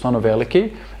radio su stvarno veliki,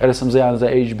 radio sam jedan za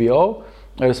HBO,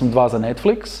 radio sam 2 za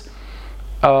Netflix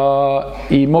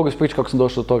i mogu ispričati kako sam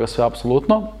došao do toga sve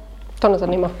apsolutno. To nas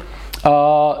zanima.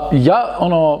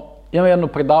 Imam jedno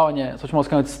predavanje, sad ću malo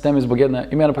skrenuti s teme zbog imam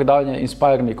jedno predavanje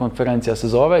Inspire Me konferencija se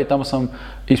zove i tamo sam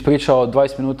ispričao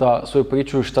 20 minuta svoju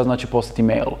priču šta znači poslati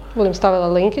mail. Budem stavila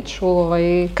linkić u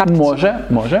karticu.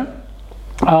 Može.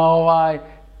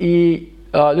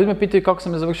 Ljudi me pitaju kako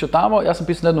sam je završio tamo, ja sam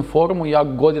pisao na jednom forumu i ja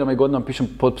godinama i godinama pišem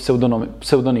pod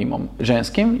pseudonimom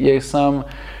ženskim jer sam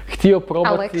htio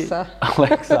probati...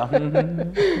 Alexa.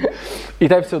 I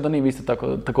taj pseudonim isto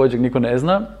također niko ne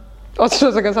zna.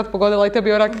 Otišao sam ga sad pogodila i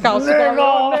tebi onak kao su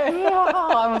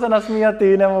ajmo se nasmijati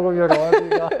i ne mogu vjerovati.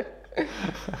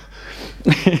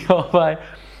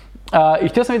 I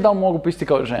htio sam vidjeti da li mogu pisati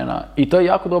kao žena. I to je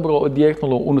jako dobro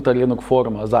odjeknulo unutar jednog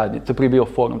foruma zajednice. To je prije bio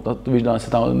forum, vidiš danas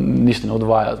se tamo ništa ne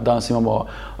odvaja. Danas imamo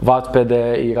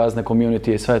Wattpade i razne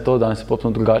community i sve to, danas je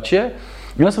potpuno drugačije.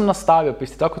 I onda sam nastavio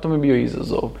pisati, tako to mi je bio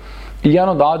izazov. I jedan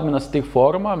od admina s tih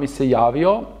foruma mi se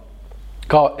javio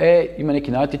kao, ima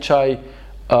neki natječaj,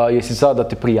 jesi sad da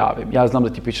te prijavim. Ja znam da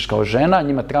ti pišeš kao žena,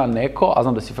 njima treba neko, a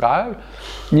znam da si frajer,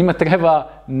 njima treba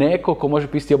neko ko može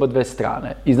pisati oba dve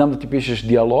strane. I znam da ti pišeš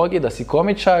dijaloge, da si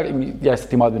komičar, ja sa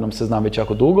tim adminom se znam već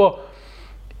jako dugo.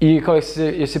 I kao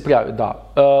jesi prijavio, da.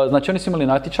 Znači oni su imali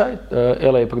natječaj,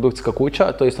 LA produkcijska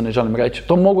kuća, to isto ne želim reći.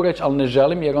 To mogu reći, ali ne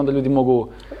želim jer onda ljudi mogu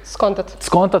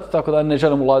skontat, tako da ne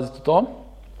želim ulaziti u to.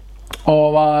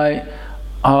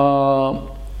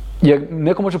 Jer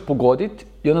neko može pogoditi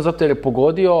i onda zato jer je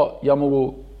pogodio,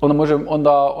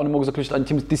 onda oni mogu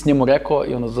zaključiti, ti si njemu rekao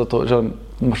i onda zato želim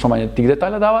što manje tih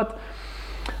detalja davati.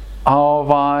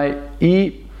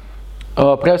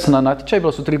 Prijavio sam na natječaj,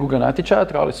 bilo su 3 kruga natječaja,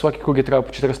 svaki krug je trajao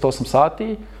po 48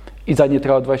 sati i zadnji je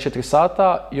trajao 24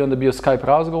 sata i onda je bio Skype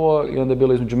razgovor i onda je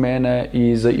bilo između mene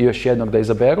i još jednog da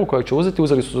izaberu kojeg će uzeti.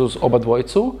 Uzeli su oba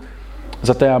dvojicu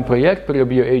za taj jedan projekt, prvi je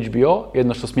bio HBO,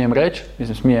 jedno što smijem reći,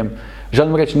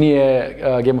 želim reći nije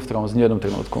Game of Thrones, ni u jednom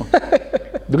trenutku.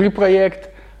 Drugi projekt,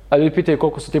 ali ljudi pitaju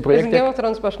koliko su ti projekti. Game of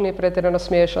Thrones baš nije pretjerano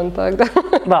smiješan, tako da.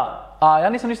 Da, a ja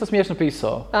nisam ništa smiješno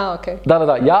pisao. Okej.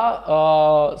 Da. Ja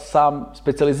sam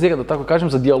specijaliziran, da tako kažem,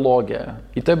 za dijaloge.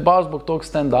 I to je baš zbog tog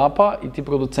stand-upa i ti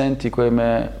producenti koji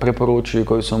me preporučuju,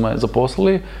 koji su me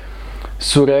zaposlili,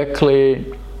 su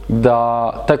rekli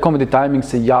da taj comedy timing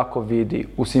se jako vidi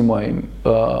u svim mojim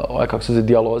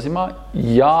dijalozima.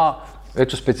 Ja,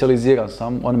 reću, specijaliziran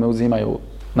sam, oni me uzimaju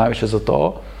najviše za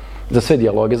to, za sve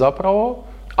dijaloge zapravo,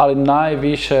 ali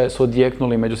najviše su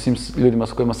odjeknuli među svim ljudima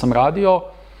s kojima sam radio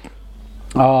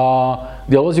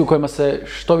dijalozi u kojima se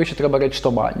što više treba reći,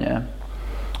 što manje.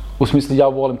 U smislu, ja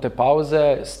volim te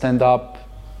pauze, stand-up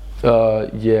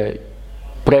je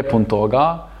prepun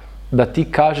toga da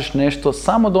ti kažeš nešto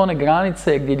samo do one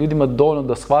granice gdje ljudima dovoljno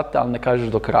da shvate, ali ne kažeš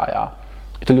do kraja.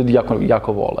 I to ljudi jako,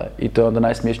 jako vole. I to je onda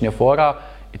najsmiješnija fora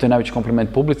i to je najveći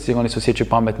kompliment publici jer oni se osjećaju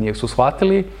pametni jer su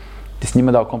shvatili. Ti s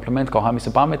njima dao kompliment kao ha mi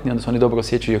se pametni, onda se oni dobro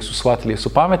osjećaju jer su shvatili jer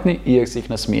su pametni i jer si ih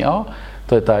nasmijao.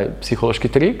 To je taj psihološki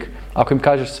trik. Ako im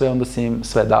kažeš sve, onda si im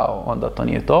sve dao, onda to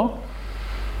nije to.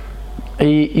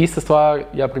 I ista stvar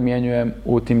ja primjenjujem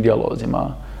u tim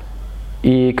dijalozima.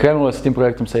 I krenulo je s tim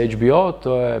projektom sa HBO,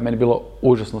 to je meni bilo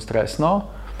užasno stresno,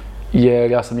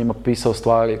 jer ja sam njima pisao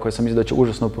stvari koje sam mislio da će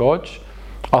užasno proći,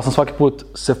 ali sam svaki put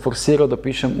se forsirao da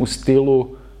pišem u stilu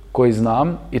koji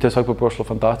znam i to je svaki put prošlo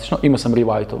fantastično. Imao sam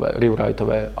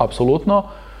rewrite-ove, apsolutno,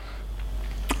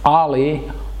 ali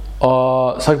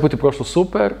svaki put je prošlo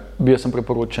super, bio sam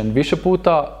preporučen više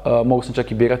puta, mogu sam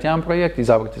čak i birati jedan projekt,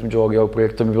 izabrati između ovog i ovog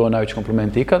projekta, to mi je bilo najveći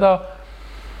kompliment ikada.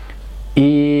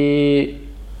 I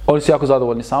oni su jako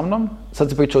zadovoljni sa mnom. Sad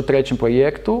se priča o trećem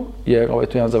projektu, jer ovaj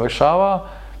tu jedan završava.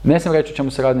 Ne sam reći o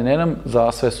čemu se radi, ne znam,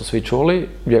 za sve su svi čuli,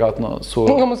 vjerojatno su...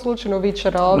 Imamo slučajno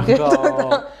Witchera ovdje,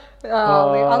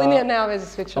 ali nema veze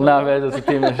s Witcherom. Nema veze sa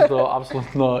time što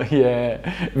apsolutno je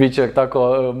Witcher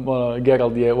tako,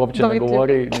 Geralt je uopće ne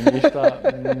govori, ništa,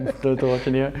 to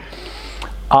uopće nije.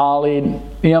 Ali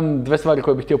imam dve stvari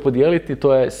koje bih htio podijeliti,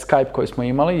 to je Skype koji smo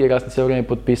imali, jer ja sam cijelo vrijeme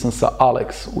potpisan sa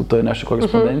Alex u toj našoj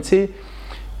korespondenciji.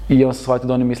 I on se shvatio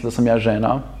da oni misle da sam ja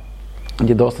žena,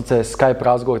 gdje doslovce Skype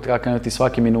razgovor treba krenuti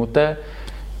svake minute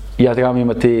i ja trebam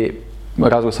imati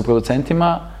razgovor sa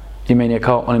producentima i meni je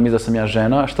kao, oni misle da sam ja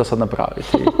žena, šta sad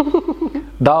napraviti?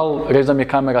 Da li reći da mi je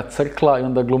kamera crkla i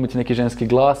onda glumiti neki ženski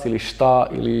glas ili šta,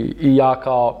 i ja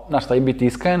kao, znaš šta, i biti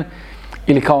iskren,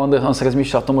 ili kao onda on se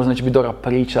razmišlja, to možda neće biti dobra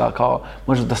priča, kao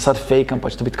možda da sad fejkam pa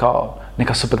će to biti kao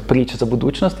neka super priča za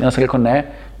budućnost. I onda sam rekao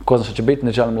ne, ko zna što će biti,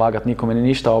 ne želim lagat nikome ni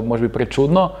ništa, ovo može biti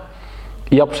prečudno.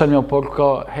 I ja pošaljem poruku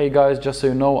kao, hey guys, just so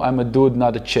you know, I'm a dude,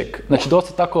 not a chick. Znači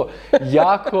dosta tako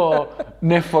jako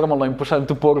neformalno im pošaljem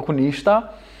tu poruku ništa.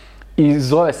 I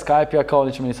zove Skype, ja kao,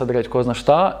 oni će meni sad reći ko zna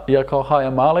šta. I ja kao, hi,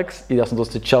 I'm Alex. I ja sam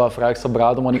dosta čela frajak sa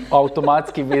bradom, oni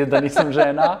automatski vide da nisam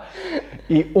žena.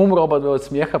 I umru oba dve od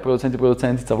smijeha, producent i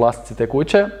producentica, vlasnici te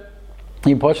kuće.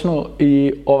 I počnu,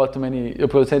 i ova tu meni,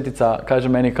 producentica kaže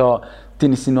meni kao, ti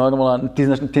nisi normalan,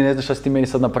 ti ne znaš šta si ti meni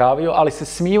sad napravio, ali se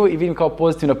smiju i vidim kao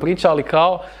pozitivna priča, ali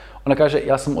kao, ona kaže,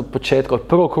 ja sam od početka, od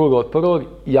prvog kruga,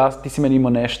 ti si meni imao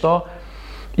nešto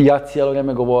i ja cijelo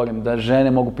vrijeme govorim da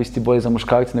žene mogu pisati bolje za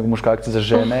muškarce nego muškarci za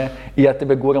žene i ja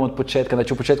tebe guram od početka,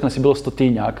 znači u početku nas je bilo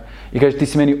 100-tinjak i kaže, ti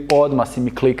si meni odmah si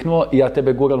mi kliknuo i ja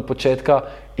tebe guram od početka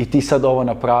i ti sad ovo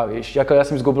napraviš. Ja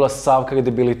sam izgubila sav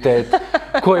kredibilitet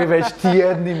koji već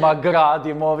tjednima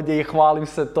gradim ovdje i hvalim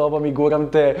se tobom i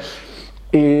guram te.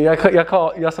 I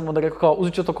ja sam onda rekao kao,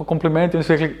 uzit ću to kao kompliment i oni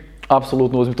su rekli,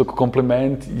 apsolutno uzmi to kao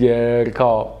kompliment jer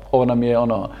kao, ovo nam je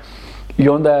ono... I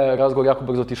onda je razgovor jako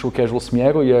brzo otišao u casual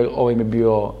smjeru jer ovaj mi je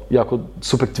bio jako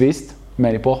super twist,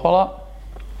 meni pohvala.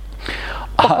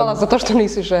 Pohvala zato što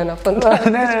nisi žena,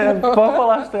 fantastično. Ne,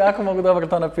 pohvala što jako mogu dobro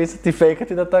to napisati i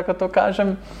fejkati da tako to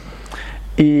kažem.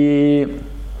 I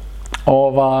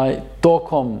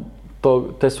tokom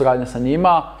te suradnje sa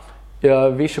njima,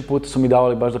 više puta su mi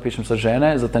davali baš da pišem sa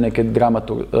žene, za te neke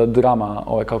drama,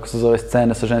 kako se zove,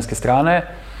 scene sa ženske strane,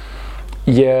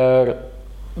 jer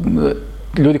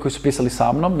ljudi koji su pisali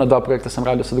sa mnom, na 2 projekta sam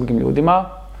radio sa drugim ljudima,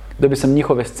 dobio sam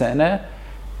njihove scene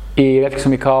i rekli su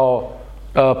mi kao,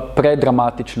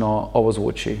 predramatično ovo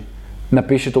zvuči.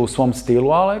 Napiši to u svom stilu,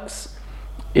 Alex,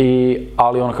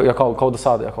 ali ja kao do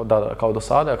sada, kao do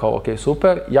sada, ok,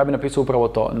 super, ja bi napisao upravo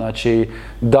to, znači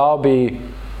dao bi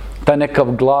taj nekav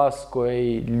glas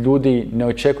koji ljudi ne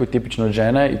očekuju tipično od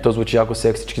žene i to zvuči jako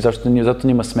seksički, zato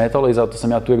njima smetalo i zato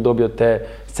sam ja tu uvijek dobio te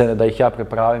scene da ih ja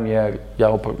prepravim jer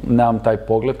ja nemam taj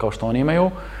pogled kao što oni imaju,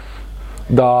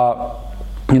 da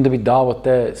bi dao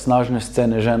te snažne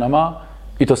scene ženama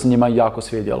i to se njima jako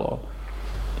svidjelo.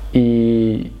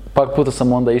 I par puta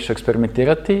sam onda išao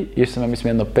eksperimentirati, išao sam ja mislim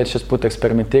jedno 5-6 puta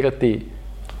eksperimentirati,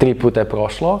 3 puta je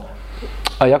prošlo.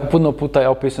 A jako puno puta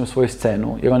ja opisujem svoju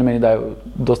scenu, jer oni meni daju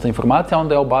dosta informacija, a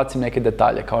onda ja ubacim neke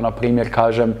detalje, kao na primjer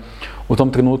kažem, u tom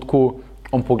trenutku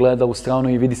on pogleda u stranu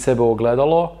i vidi sebe u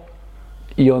ogledalo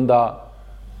i onda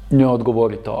njoj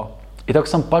odgovori to. I tako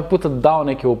sam par puta dao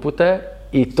neke upute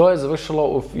i to je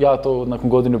završilo, ja to nakon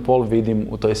godinu i pol vidim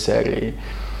u toj seriji.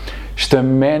 Što je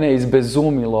mene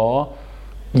izbezumilo,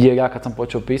 jer ja kad sam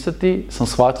počeo pisati, sam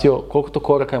shvatio koliko to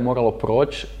koraka je moralo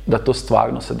proći da to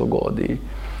stvarno se dogodi.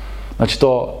 Znači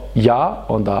to ja,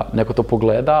 onda neko to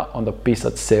pogleda, onda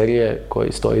pisac serije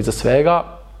koji stoji iza svega,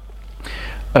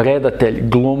 redatelj,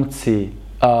 glumci,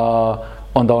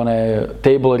 onda one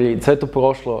table read, sve to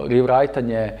prošlo,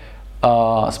 rewritanje,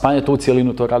 spajanje tu u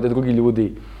cijelinu, to rade drugi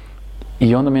ljudi.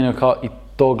 I onda mi je kao, i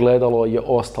to gledalo je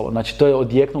ostalo. Znači to je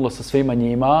odjeknulo sa svima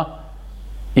njima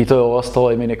i to je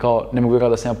ostalo i meni je kao, ne mogu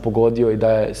vjerovati da sam ja pogodio i da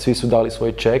je, svi su dali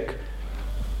svoj ček.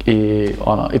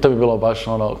 I to bi bilo baš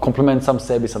kompliment sam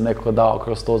sebi sam nekako dao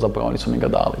kroz to, zapravo oni su mi ga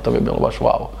dali. To bi bilo baš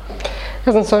wow.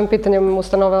 Ja sam s ovim pitanjem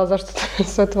ustanovila zašto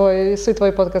svi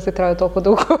tvoji podcasti traju toliko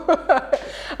dugo.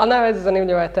 Ali najveće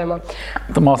zanimljiva je tema.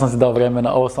 Malo sam si dao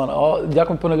vremena.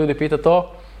 Jako mi puno ljudi pita to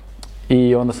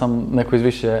i onda sam neko iz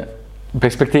više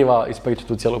perspektiva ispričati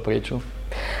tu cijelu priču.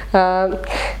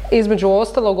 Između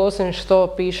ostalog, osim što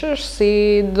pišeš,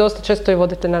 si dosta često i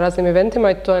vodite na raznim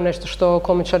eventima i to je nešto što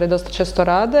komičari dosta često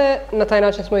rade. Na taj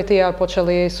način smo i ti i ja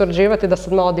počeli surađivati, da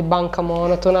sad malo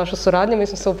debankamo tu našu suradnju. Mi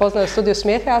smo se upoznali u Studiju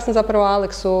Smijeha, ja sam zapravo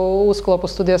Aleksu u sklopu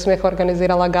Studija Smijeha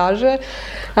organizirala gaže.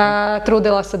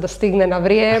 Trudila se da stigne na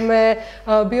vrijeme.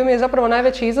 Bio mi je zapravo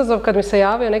najveći izazov kad mi se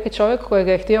javio neki čovjek koji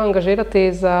ga je htio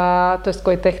angažirati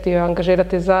koji te htio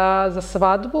angažirati za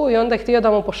svadbu i onda je htio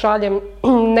da mu pošaljem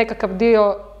nekakav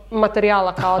dio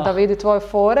materijala kao da vidi tvoje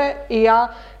fore i ja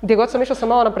gdje god sam išla sam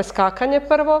malo na preskakanje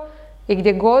prvo i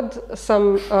gdje god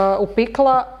sam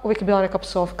upikla uvijek je bila neka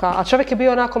psovka, a čovjek je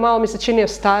bio onako malo mi se činio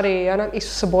stariji,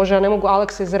 Isuse Bože, ja ne mogu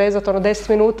Aleksa izrezati 10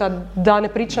 minuta da ne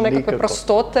priča nekakve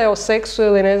prostote o seksu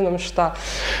ili ne znam šta.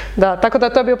 Da, tako da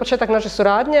to je bio početak naše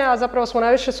suradnje, a zapravo smo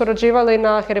najviše surađivali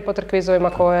na Harry Potter kvizovima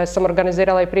koje sam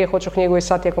organizirala i prije Hoću knjigu i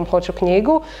sad tijekom Hoću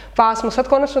knjigu, pa smo sad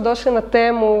konačno došli na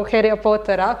temu Harrya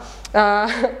Pottera.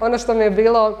 Ono što mi je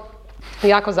bilo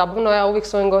jako zabavno, ja uvijek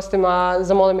svojim gostima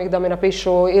zamolim ih da mi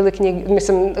napišu ili knjige,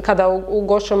 mislim kada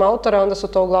ugošćujem autora onda su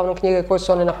to uglavnom knjige koje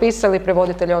su oni napisali,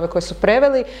 prevoditelji ove koje su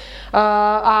preveli,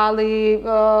 ali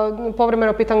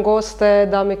povremeno pitam goste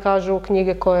da mi kažu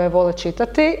knjige koje vole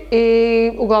čitati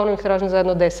i uglavnom ih tražim za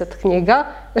jedno 10 knjiga.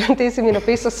 Ti si mi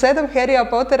napisao 7 Harrya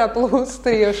Pottera plus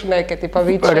 3 još neke, tipa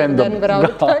Witcher, Dan Brown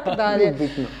i tako dalje.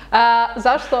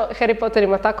 Zašto Harry Potter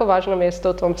ima tako važno mjesto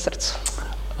u tvom srcu?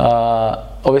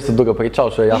 Ovo je duga priča,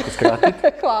 ali ću je jako skratiti.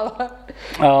 Hvala.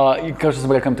 I kao što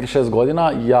sam rekao, 36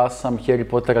 godina, ja sam Harry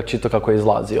Pottera čitao kako je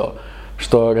izlazio,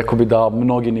 što rekao bi da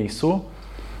mnogi nisu.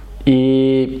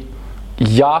 I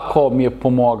jako mi je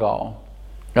pomogao.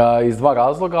 Iz dva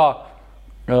razloga,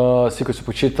 svi koji su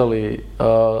pročitali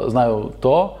znaju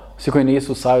to, svi koji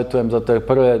nisu savjetujem, zato jer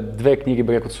prve 2 knjige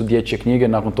bi rekao su dječje knjige,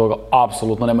 nakon toga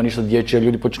apsolutno nema ništa dječje,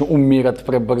 ljudi počnu umirati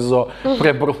prebrzo,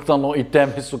 prebrutalno i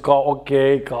teme su kao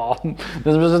okej, kao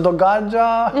ne znam što se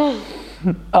događa.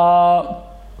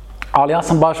 Ali ja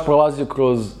sam baš prolazio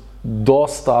kroz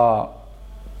dosta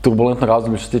turbulentno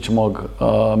razdoblje što se tiče mog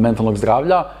mentalnog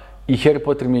zdravlja i Harry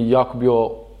Potter mi je jako bio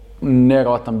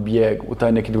nevjerojatan bijeg u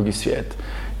taj neki drugi svijet.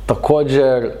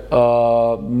 Također,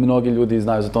 mnogi ljudi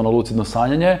znaju za to lucidno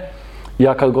sanjanje.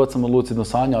 Ja kad god sam lucidno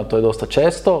sanjao, to je dosta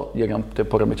često, jer imam te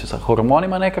poremeće sa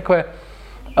hormonima nekakve,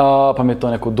 pa mi je to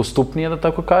neko dostupnije, da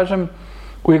tako kažem.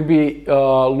 Uvijek bi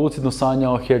lucidno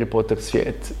sanjao Harry Potter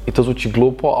svijet. I to zvuči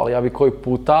glupo, ali ja bi koji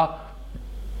puta,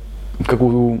 kako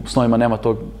u snovima nema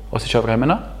tog osjećaja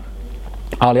vremena,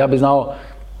 ali ja bi znao,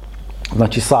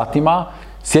 znači satima,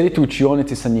 sjediti u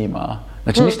učionici sa njima.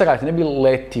 Znači ništa raditi, ne bi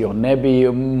letio, ne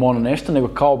bi nešto, nego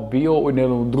kao bio u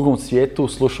jednom drugom svijetu,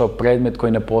 slušao predmet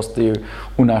koji ne postoji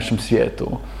u našem svijetu.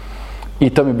 I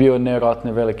to mi je bio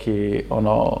nevjerojatno veliki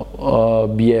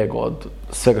bijeg od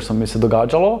svega što mi se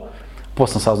događalo.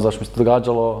 Poslije sam saznao zašto mi se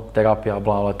događalo, terapija,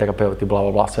 bla, terapeuti,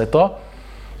 bla, sve to.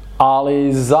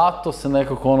 Ali zato se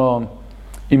nekako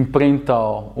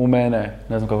imprintao u mene,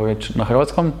 ne znam kako reći na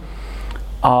hrvatskom,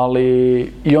 ali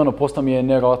i postao mi je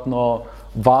nevjerojatno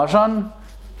važan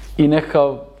i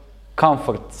nekakav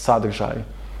comfort sadržaj.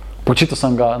 Pročitao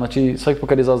sam ga, znači svaki put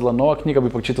kad je izlazila nova knjiga bi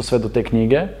pročitao sve do te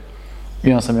knjige i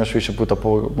onda sam još više puta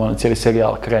cijeli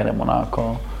serijal krenem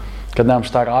onako. Kad nemam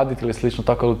šta raditi ili slično,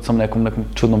 tako sam nekom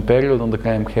čudnom periodu, onda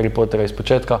krenem Harry Pottera iz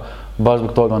početka, baš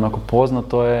zbog toga onako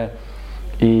poznato je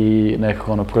i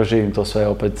nekako proživim to sve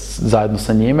opet zajedno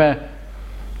sa njime.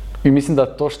 I mislim da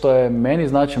to što je meni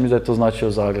znači, mislim da je to značio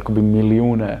za rekao bi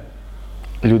milijune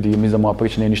ljudi, mislim da moja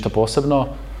priča nije ništa posebno,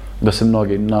 da se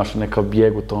mnogi našli neka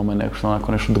bijeg u tome,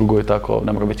 nešto drugo i tako,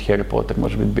 ne mora biti Harry Potter,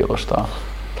 može biti bilo šta.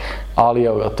 Ali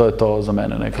evo, to je to za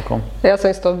mene nekako. Ja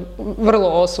sam isto vrlo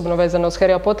osobno vezana uz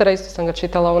Harrya Pottera, isto sam ga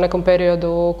čitala u nekom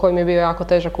periodu koji mi je bio jako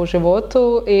težak u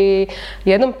životu i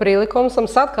jednom prilikom sam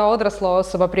sad kao odrasla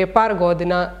osoba prije par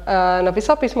godina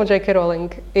napisala pismo J.K. Rowling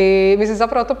i mislim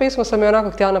zapravo to pismo sam je onako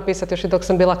htjela napisati još i dok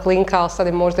sam bila klinka, ali sad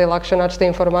je možda i lakše naći te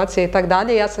informacije i tak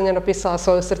dalje. Ja sam je napisala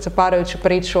svoju srceparajuću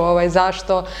priču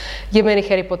zašto je meni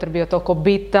Harry Potter bio toliko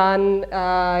bitan.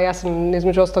 Ja sam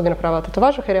između ostalog napravila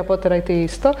tetovažu Harrya Pottera i ti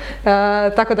isto.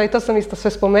 Tako da i to sam isto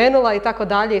sve spomenula i tako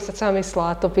dalje i sad sam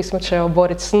mislila to pismo će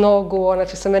oboriti s nogu, ona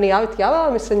će se meni javiti.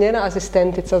 Javila mi se njena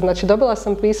asistentica, znači dobila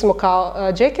sam pismo kao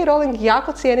J.K. Rowling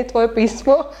jako cijeni tvoje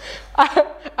pismo,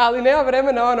 ali nema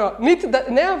vremena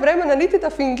nema vremena niti da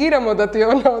fingiramo da ti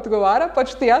ona odgovara, pa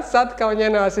ću ti ja sad kao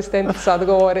njena asistentica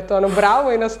odgovoriti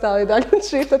bravo i nastavi dalje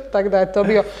čitati, tako da je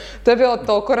to je bilo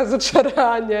toliko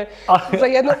razočaranje za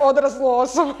jednu odraslu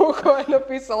osobu koja je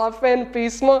napisala fan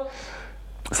pismo.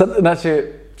 Sad, znači,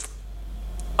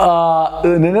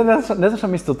 ne znam šta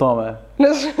mislite o tome.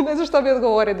 Ne znam šta bi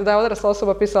odgovoriti, da je odrasla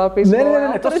osoba pisala pismo.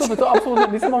 Ne, to apsolutno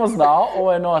nisam ovo znao,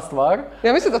 ovo je nova stvar.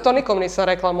 Ja mislim da to nikom nisam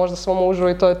rekla, možda svom mužu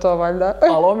i to je to, valjda.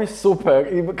 Ali ovo mi je super.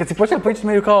 I kad si počela pričati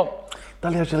među kao, da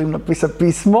li ja želim napisati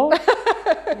pismo?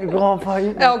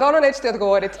 Evo ga, ono neće ti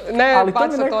odgovoriti. Ne,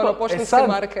 bacati poštanske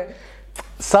marke.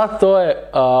 Sad to je,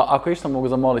 ako išta mogu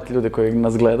zamoliti ljude koji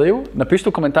nas gledaju, napišite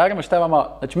u komentarima šta je vama,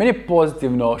 znači meni je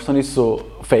pozitivno što nisu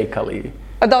fejkali.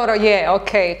 Dobro,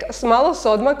 okej, malo s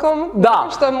odmakom, da,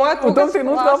 što je moja tuga u tom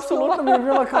trenutku apsolutno mi je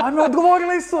bila kao, ajme,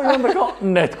 odgovorili su, i onda kao,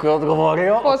 netko je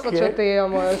odgovorio, Poslat ću ti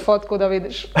fotku da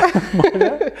vidiš.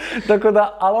 Tako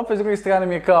da, ali opet s druge strane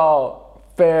mi je kao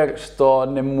fair što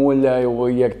ne muljaju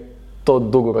jer to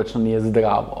dugoročno nije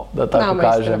zdravo, da tako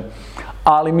kažem.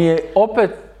 Ali mi je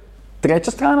opet,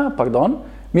 treća strana,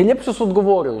 mi je lijepo što su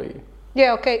odgovorili.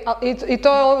 Okej, i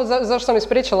to je ovo zašto sam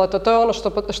ispričala, to je ono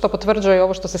što potvrđuje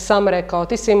ovo što si sam rekao.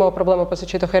 Ti si imao problema pa si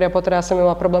čitao Harrya Pottera, ja sam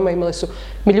imala problema, imali su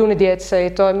milijuni djece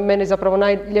i to je meni zapravo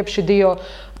najljepši dio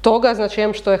toga,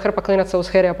 znači što je hrpa klinaca uz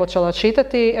Harrya počela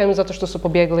čitati, zato što su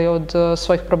pobjegli od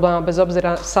svojih problema, bez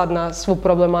obzira sad na svu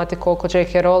problematiku oko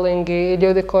J.K. Rowling i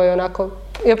ljudi koji onako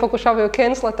je pokušavaju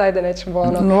cancelat, ajde nećemo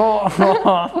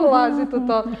ulaziti u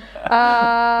to.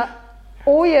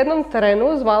 U jednom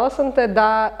trenu zvala sam te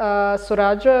da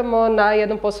surađujemo na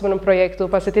jednom posebnom projektu,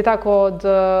 pa si ti tako od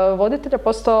voditelja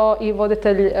postao i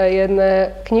voditelj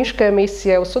jedne knjiške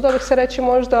emisije, usudio bih se reći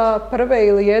možda prve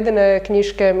ili jedine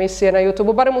knjiške emisije na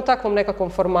YouTubeu, barem u takvom nekakvom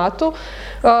formatu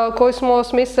koju smo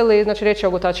osmislili, znači riječ je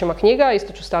o gutačima knjiga,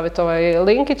 isto ću staviti ovaj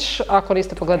linkić ako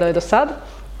niste pogledali do sad.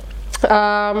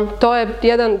 To je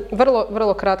jedan vrlo,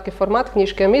 vrlo kratki format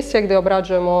knjiške emisije gdje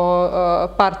obrađujemo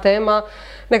par tema,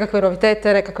 nekakve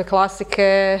novitete, nekakve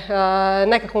klasike,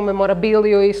 nekakvu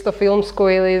memorabiliju isto filmsku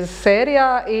ili iz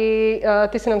serija i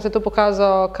ti si nam se tu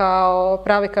pokazao kao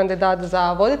pravi kandidat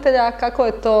za voditelja. Kako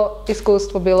je to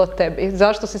iskustvo bilo tebi?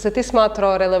 Zašto si se ti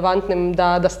smatrao relevantnim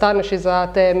da staneš iza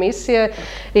te emisije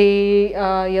i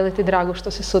je li ti drago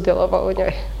što si sudjelovao u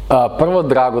njoj? Prvo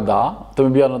drago da, to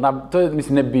mi je bio, to je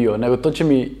mislim ne bio, nego to će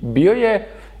mi bio je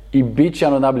i bit će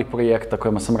jedan od najboljih projekta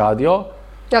kojima sam radio.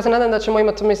 Ja se nadam da ćemo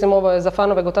imati, mislim ovo je za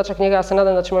fanove gutača knjiga, ja se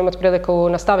nadam da ćemo imati priliku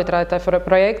nastaviti raditi taj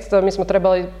projekt. Mi smo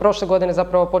trebali prošle godine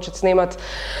zapravo početi snimati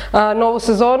novu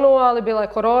sezonu, ali bila je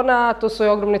korona, tu su i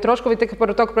ogromni troškovi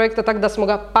tog projekta, tako da smo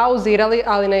ga pauzirali,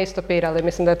 ali ne i stopirali.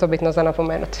 Mislim da je to bitno za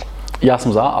napomenuti. Ja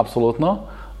sam za, apsolutno.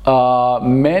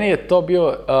 Meni je to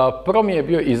bio, prvo mi je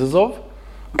bio izazov,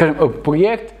 kažem,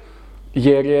 projekt,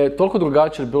 jer je toliko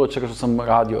drugačije od bilo čega što sam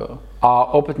radio, a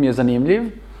opet mi je zanimljiv.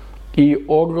 I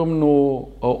ogromnu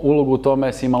ulogu u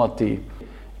tome si imala ti.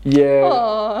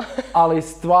 Ali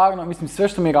stvarno, mislim, sve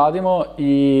što mi radimo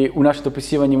i u našim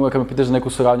dopisivanjima, uvijek kad me pitaš za neku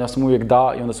suradnju, ja sam uvijek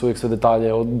da i onda se uvijek sve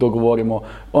detalje dogovorimo.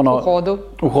 U hodu.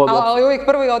 Ali uvijek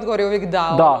prvi odgovor je uvijek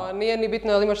da. Nije ni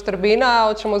bitno jel imaš turbina,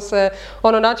 hoćemo se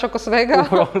naći oko svega.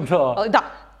 Da. Ali da.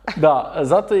 Da,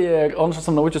 zato jer ono što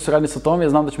sam naučio suradnji sa tom je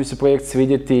znam da će mi se projekt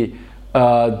svidjeti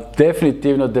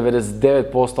definitivno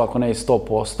 99%, ako ne i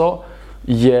 100%.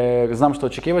 Jer znam što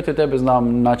očekivati od tebe,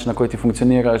 znam način na koji ti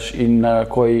funkcioniraš i na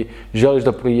koji želiš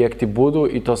da projekti budu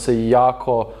i to se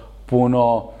jako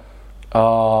puno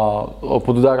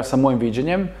podudara sa mojim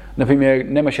viđenjem. Naprimjer,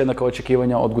 nemaš jednaka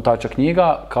očekivanja od gutača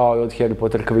knjiga kao i od Harry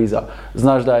Potter kviza.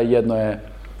 Znaš da jedno je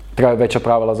trebaju veća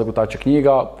pravila za gutače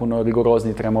knjiga, puno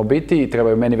rigorozniji trebamo biti i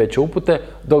trebaju meni veće upute,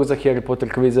 dok za Harry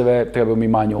Potter kvizeve trebaju mi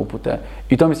manje upute.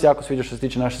 I to mi se jako sviđa što se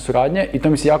tiče naše suradnje i to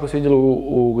mi se jako sviđalo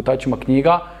u gutačima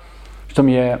knjiga, što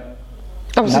mi je...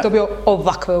 Tamo si dobio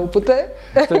ovakve upute.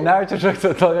 Što je najveća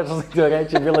žrtva toga što sam htio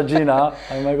reći, bila Gina,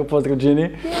 ajmo ga pozdrav Gini,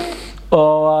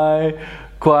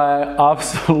 koja je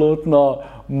apsolutno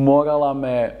morala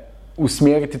me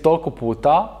usmjeriti toliko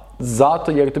puta,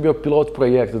 zato jer je to bio pilot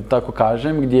projekt, da tako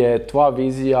kažem, gdje je tvoja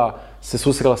vizija se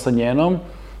susrela sa njenom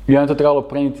i onda je to trebalo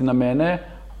prenijeti na mene,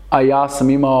 a ja sam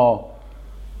imao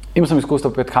sam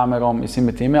iskustva pred kamerom i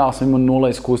svime time, ali sam imao 0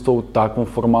 iskustva u takvom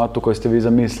formatu koji ste vi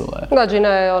zamislile. Da, Gina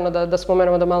je da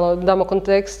spomenemo da malo damo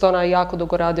kontekst, ona jako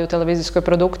dugo radi u televizijskoj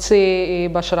produkciji i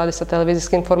baš radi sa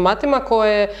televizijskim formatima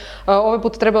koje ovaj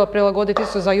put trebalo prilagoditi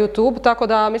isto za YouTube, tako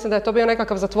da mislim da je to bio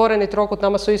nekakav zatvoreni trokut,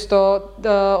 nama su isto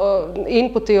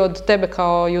inputi od tebe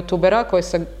kao YouTubera koji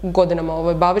se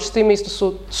godinama baviš s tim, isto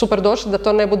su super došli da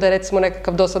to ne bude recimo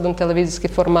nekakav dosadan televizijski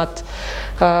format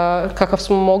kakav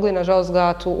smo mogli nažalost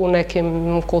gledati u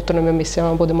nekim kulturnim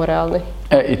emisijama, budemo realni.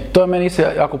 I to je meni isto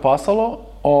jako pasalo,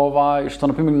 što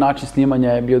na primjer način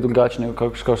snimanja je bio drugačiji nego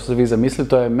kao što se vi zamislili,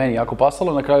 to je meni jako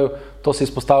pasalo. Na kraju to se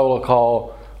ispostavilo kao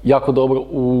jako dobro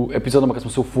u epizodama kad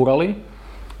smo se ufurali,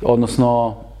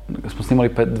 odnosno smo snimali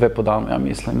 2 po danu, ja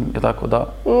mislim, je tako da?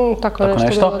 Tako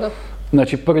nešto bilo, da.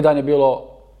 Znači prvi dan je bilo,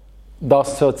 dao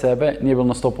sam sve od sebe, nije bilo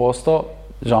na 100%,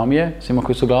 žao mi je, svima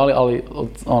koji su gledali, ali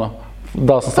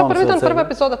dao sam stvarno sve od sebe. Prva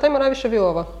epizoda, ta ima najviše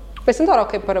viewova. Mislim da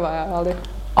ok, prva je, ali...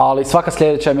 Ali svaka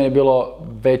sljedeća mi je bilo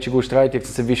veći gušt raditi jer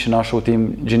sam se više našao u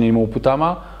tim Gininim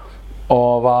uputama.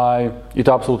 I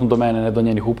to je apsolutno do mene, ne do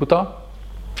njenih uputa.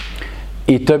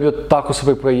 I to je bio tako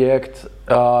super projekt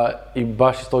i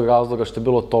baš iz tog razloga što je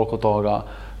bilo toliko toga.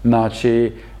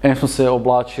 Znači, smo se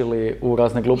oblačili u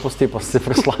razne gluposti pa sam se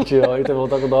preslačio i to je bilo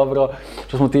tako dobro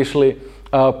što smo otišli.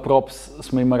 Props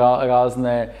smo imali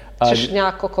razne...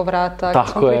 Češnjak oko vrata, kad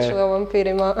smo pričali o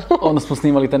vampirima. Onda smo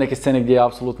snimali te neke scene gdje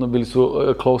apsolutno bili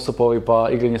su close-upovi pa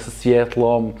igranje sa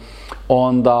svjetlom,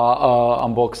 onda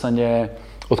unboxanje,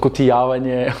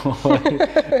 otkutijavanje.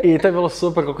 I to je bilo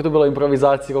super kako je to bilo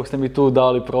improvizacija, kako ste mi tu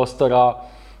dali prostora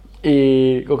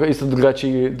i kako isto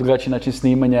drugačiji način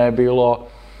snimanja je bilo.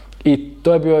 I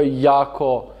to je bio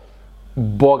jako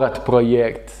bogat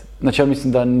projekt. Znači ja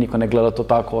mislim da niko ne gleda to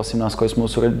tako osim nas koji smo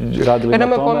radili na tome.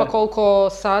 Nema pojma koliko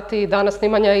sati danas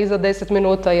snimanja iza 10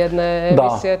 minuta jedne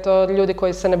emisije. To ljudi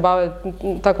koji se ne bave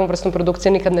takvom vrstom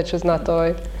produkcije nikad neće znati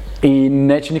I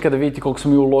neće nikada vidjeti koliko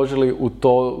smo mi uložili u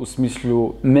to u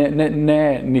smislu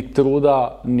ne ni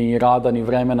truda, ni rada, ni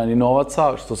vremena, ni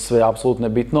novaca, što sve je apsolutno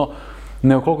bitno,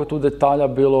 nego koliko tu detalja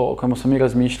bilo o kojima smo mi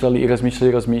razmišljali.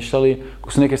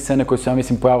 Kako su neke scene koje su, ja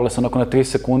mislim, pojavile se onako na 3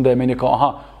 sekunde, meni je kao,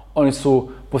 aha, oni su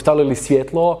postavili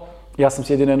svjetlo, ja sam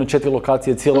sjedio na 4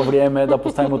 lokacije cijelo vrijeme da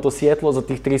postavimo to svjetlo za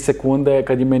tih 3 sekunde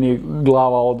kad je meni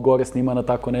glava od gore snimana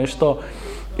tako nešto.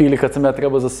 Ili kad sam ja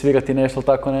trebao zasvirati nešto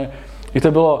tako ne. I to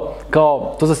je bilo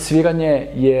kao, to zasviranje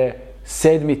je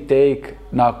 7. take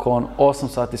nakon 8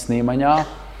 sati snimanja.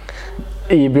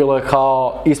 I bilo je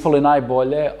kao, ispalo je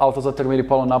najbolje, ali to zato jer mi je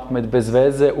palo na pamet bez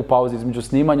veze u pauzi između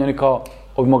snimanja. Oni kao,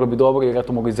 ovo bi moglo biti dobro jer ja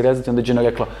to mogu izrezati. Onda je Gina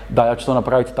rekla, da, ja ću to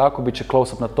napraviti tako, bit će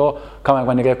close-up na to.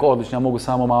 Kamerman je rekao, odlično, ja mogu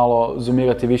samo malo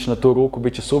zoomirati više na tu ruku,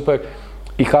 bit će super.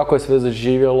 I kako je sve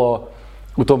zaživjelo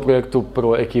u tom projektu,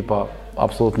 prvo ekipa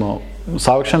apsolutno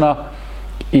savršena.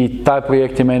 I taj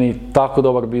projekt je meni tako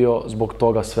dobar bio zbog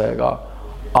toga svega.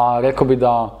 A rekao bi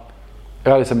da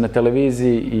radio sam na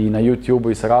televiziji i na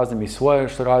YouTubeu i sa raznim i svoje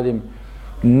što radim.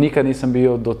 Nikad nisam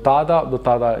bio do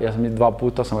tada, ja sam 2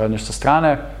 puta sam radio nešto sa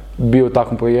strane, bio u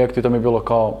takvom projektu i to mi je bilo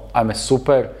kao, ajme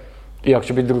super. I ako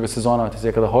će biti druga sezona, ti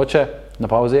se kada hoće, na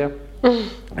pauzi je.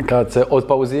 Kad se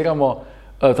odpauziramo,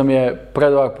 to mi je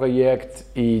predobar projekt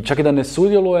i čak i da ne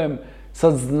sudjelujem,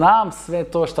 sad znam sve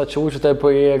to što će ući u taj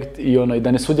projekt i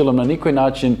da ne sudjelujem na nikoj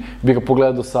način, bi ga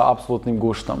pogledao sa apsolutnim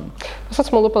guštom. Sad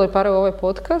smo lupali pare u ovaj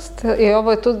podcast i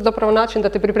ovo je tu zapravo način da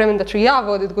te pripremim da ću ja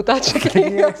voditi gutača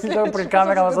knjiga. Ja si dobro pred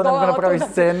kamerama, sad nam napravi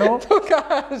scenu. To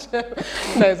kažem.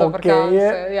 Ne, zapravo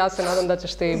se. Ja se nadam da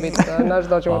ćeš ti biti naš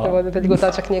dođemo te voditelj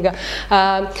gutača knjiga.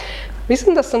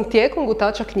 Mislim da sam tijekom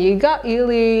gutača knjiga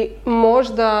ili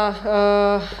možda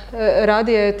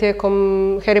radije tijekom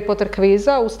Harry Potter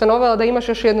kviza ustanovila da imaš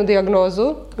još jednu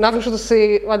dijagnozu. Nakon što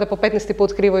si valjda po 15.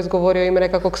 put krivo izgovorio ime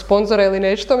nekakvog sponzora ili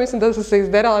nešto, mislim da sam se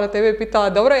izderala na tebe i pitala,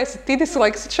 dobro, jesi ti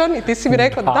disleksičan? I ti si mi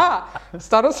rekao, da,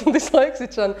 stvarno sam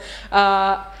disleksičan.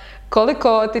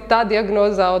 Koliko ti ta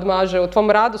dijagnoza odmaže u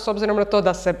tvom radu s obzirom na to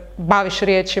da se baviš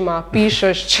riječima,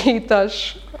 pišeš,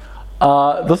 čitaš?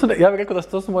 Ja bih rekao da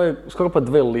to su moje skoro pa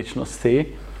 2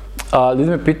 ličnosti.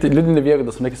 Ljudi ne vjeruju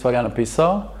da sam neke stvari ja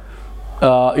napisao.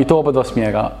 I to oba dva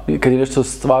smjera. Kad je nešto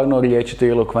stvarno riječito i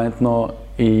elokventno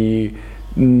i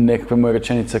nekakve moje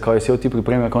rečenice kao jesi ti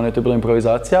pripremio, kao ne, to je bila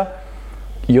improvizacija.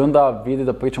 I onda vidi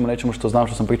da pričamo o nečemu što znam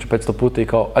što sam pričao 500 puta i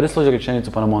kao ajde složi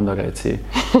rečenicu pa nam onda reci.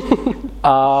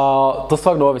 To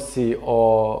stvarno ovisi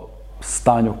o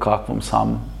stanju kakvom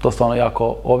sam. To stvarno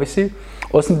jako ovisi.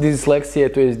 Osim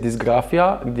disleksije, tu je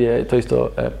disgrafija, gdje to isto,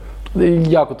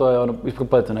 jako to je ono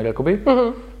isprepleteno, rekao bi.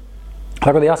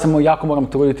 Tako da ja se jako moram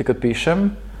truditi kad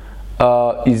pišem.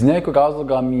 Iz nekog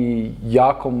razloga mi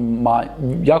jako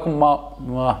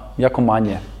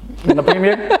manje. Na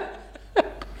primjer,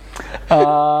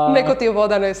 neko ti je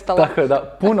voda nestala. Tako je,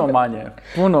 da,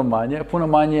 puno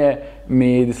manje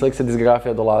mi disleksija,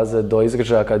 disgrafija dolaze do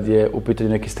izražaja kad je u pitanju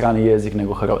neki strani jezik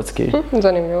nego hrvatski.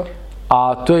 Zanimljivo.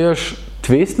 A to je još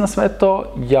twist na sve to,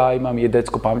 ja imam i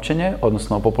detsko pamćenje,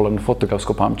 odnosno popularno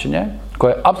fotografsko pamćenje,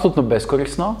 koje je apsolutno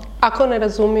beskorisno. Ako ne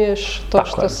razumiješ to tako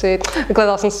što si...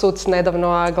 Gledala sam Suc nedavno,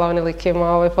 a glavni lik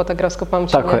ima fotografsko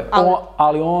pamćenje. Tako je,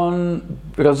 ali on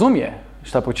razumije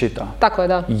šta pročita. Tako je,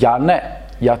 da. Ja ne.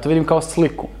 Ja to vidim kao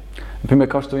sliku.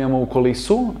 Naprimjer, kao što imamo u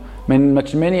Kolisu,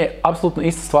 meni je apsolutno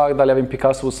ista stvar da li ja vidim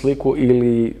Picassovu sliku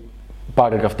ili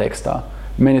paragraf teksta.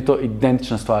 Meni je to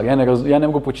identična stvar, ja ne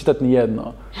mogu pročitati ni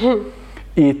jedno.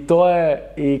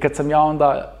 I kad sam ja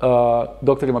onda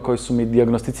doktorima koji su mi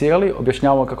dijagnosticirali,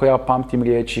 objašnjavao kako ja pamtim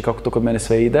riječi, kako to kod mene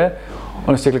sve ide,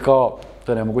 oni su rekli kao,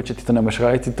 to je nemoguće, ti to ne možeš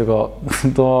raditi,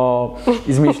 to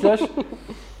izmišljaš.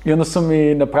 I onda su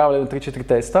mi napravili 3-4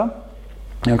 testa.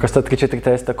 I kroz ta 3-4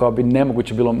 testa koja bi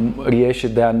nemoguće bilo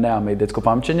riješiti da ja nemam i detsko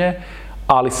pamćenje,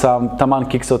 ali sam taman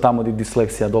kiksao tamo gdje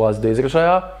disleksija dolazi do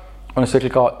izražaja. Oni su rekli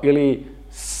kao, ili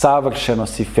savršeno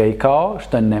si fejkao,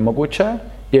 što je nemoguće,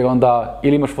 jer onda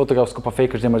ili imaš fotografsko pa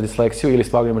fejkaš da imaš disleksiju, ili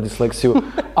stvarno imaš disleksiju,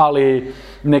 ali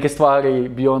neke stvari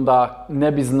bi onda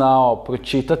ne bi znao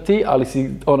pročitati, ali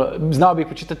znao bi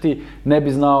pročitati, ne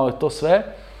bi znao to sve.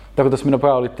 Tako da su mi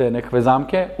napravili te nekakve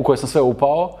zamke u koje sam sve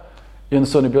upao. I onda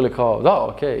su oni bili kao, da,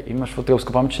 okej, imaš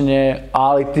fotografsko pamćenje,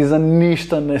 ali ti za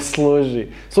ništa ne služi.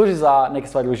 Služi za neke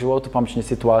stvari u životu, pamćenje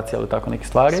situacije, ali tako neke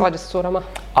stvari. Svađa s curama.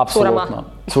 Apsolutno.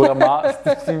 Curama,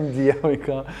 s svim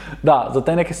djevojkama. Da, za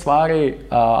te neke stvari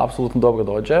apsolutno dobro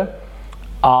dođe.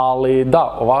 Ali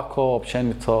da, ovako,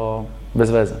 općenito, bez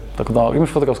veze. Tako da, imaš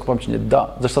fotografsko pamćenje,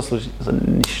 da. Za šta služi? Za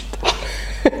ništa.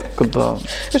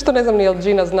 Što ne znam ni je li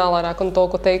Gina znala nakon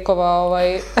toliko take-ova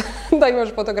da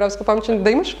imaš fotografsko pamćenje, da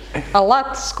imaš alat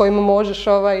s kojim možeš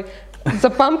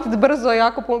zapamtiti brzo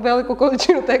jako veliku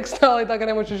količinu teksta, ali da ga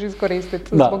ne možeš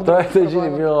iskoristiti. Da, to je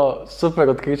Gini bilo super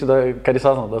otkriće kad je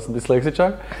saznala da sam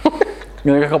disleksičar. I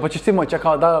onda rekao, pa ćeš ti moći, ja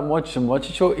kao da,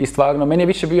 moći ću i stvarno, meni je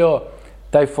više bio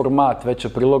taj format veća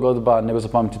prilagodba nego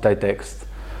zapamtiti taj tekst.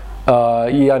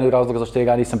 I jedan od razloga zašto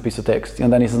ja nisam pisao tekst. I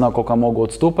onda nisam znao koliko mogu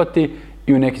odstupati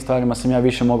i u nekim stvarima sam ja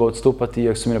više mogao odstupati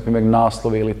jer su mi, na primjer,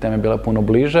 naslovi ili teme bile puno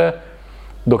bliže,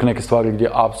 dok neke stvari gdje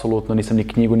apsolutno nisam ni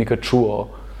knjigu nikad čuo,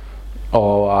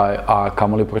 a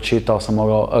kamoli pročitao, sam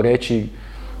mogao reći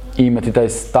i imati taj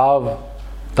stav,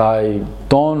 taj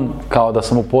ton, kao da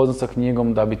sam upoznat sa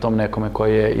knjigom, da bi tom nekome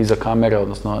koji je iza kamere,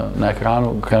 odnosno na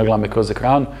ekranu, gleda me kroz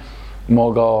ekran,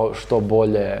 mogao što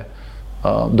bolje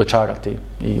dočarati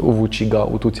i uvući ga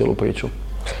u tu cijelu priču.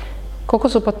 Koliko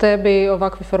su po tebi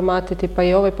ovakvi formati, tipa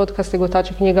i ovaj podcast i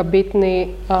Gutači knjiga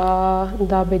bitni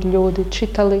da bi ljudi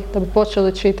čitali, da bi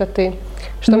počeli čitati?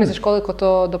 Što misliš koliko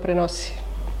to doprinosi?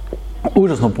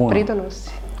 Užasno puno.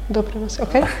 Pridonosi? Doprinosi,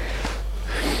 ok.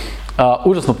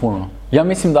 Užasno puno. Ja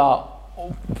mislim da,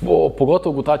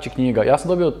 pogotovo Gutači knjiga, ja sam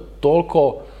dobio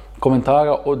toliko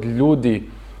komentara od ljudi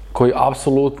koji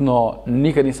apsolutno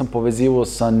nikad nisam povezivao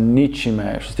sa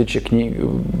ničime što se tiče knjiga,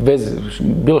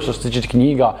 bilo što se tiče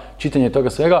knjiga, čitanje toga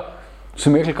svega, su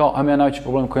mi rekli kao, ajme ja najveći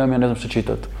problem koji imam, ja ne znam što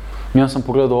čitati. Ja sam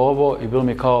pogledao ovo i bilo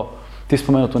mi kao, ti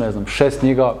spomenuo tu, ne znam, 6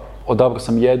 knjiga, odabrao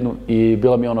sam jednu i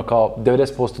bila mi ono kao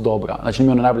 90% dobra. Znači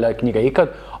nije ono najbolja knjiga ikad,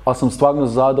 ali sam stvarno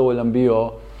zadovoljan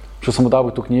bio što sam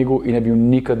odabrao tu knjigu i ne bi ju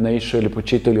nikad ne išao ili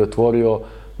pročitao ili otvorio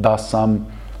da sam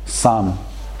sam,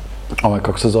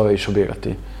 kako se zove, išao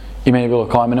birati. I meni je bilo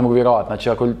kao, ajme ne mogu vjerovati, znači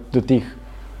ako do tih,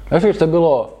 ja ću reći da je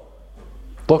bilo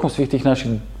tokom svih tih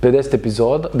naših 10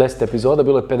 epizoda,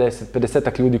 bilo je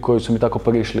 50-ak ljudi koji su mi tako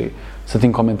prišli sa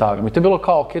tim komentarom. I to je bilo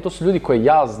kao, ok, to su ljudi koje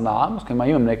ja znam, s kojima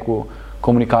imam neku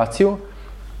komunikaciju,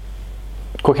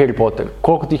 ko Harry Potter.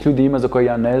 Koliko tih ljudi ima za koje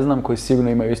ja ne znam, koji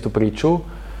sigurno imaju istu priču.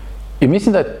 I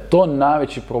mislim da je to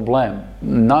najveći problem,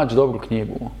 naći dobru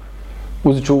knjigu.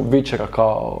 Uzet ću Witchera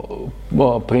kao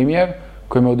primjer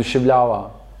koji me oduševljava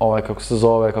kako se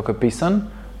zove, kako je pisan.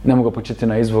 Ne mogu ga pročitati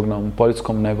na izvornom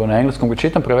poljskom, nego na engleskom ga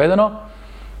čitam, prevedeno.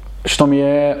 što mi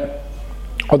je,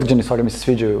 određene stvari mi se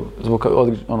sviđaju zbog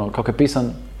kako je pisan,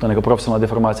 to je neka profesionalna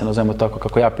deformacija, nazovimo tako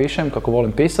kako ja pišem, kako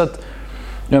volim pisat.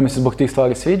 I mi se zbog tih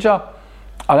stvari sviđa,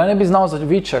 ali ja ne bih znao za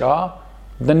Witchera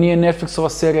da nije Netflixova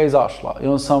serija izašla. I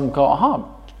onda sam kao, aha,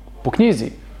 po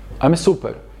knjizi, ajme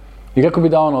super. I rekao bi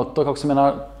da to kako sam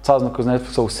ja saznao kroz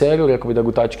Netflixovu seriju, rekao bi da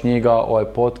Gutač knjiga, ovaj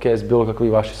podcast, bilo kakvi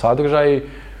vaši sadržaji,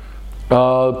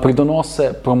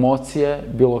 pridonose promocije,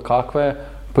 bilo kakve,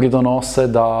 pridonose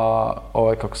da,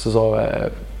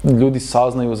 ljudi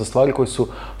saznaju za stvari koje su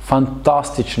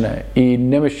fantastične i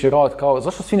nemaš vjerovati kao,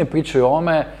 zašto svi ne pričaju o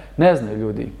ovome, ne znaju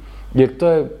ljudi. Jer to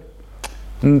je,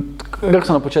 rekao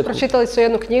sam na početku. Pročitali su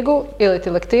jednu knjigu ili ti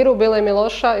lektiru, bila im je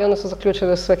loša i onda su zaključili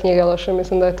da su sve knjige loše.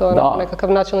 Mislim da je to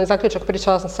nekakav načelni zaključak.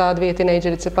 Pričala sam sa 2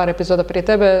 tinejdžerice par epizoda prije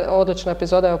tebe, odlična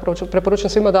epizoda, evo preporučujem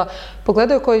svima da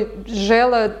pogledaju koji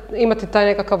žele imati taj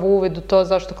nekakav uvid u to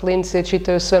zašto klinci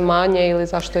čitaju sve manje ili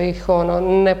zašto ih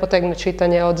ne potegne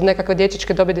čitanje od nekakve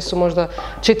dječačke dobi gdje su možda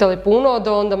čitali puno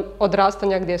do onda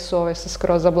odrastanja gdje su se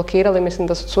skroz zablokirali. Mislim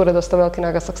da su cure dosta veliki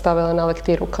naglasak stavile na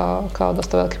lektiru kao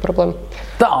dosta veliki problem.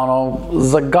 Da,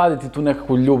 zagaditi tu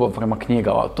nekakvu ljubav prema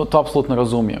knjigama, to apsolutno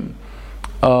razumijem.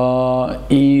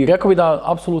 I rekao bih da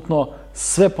apsolutno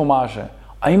sve pomaže,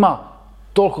 a ima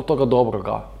toliko toga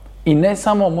dobroga. I ne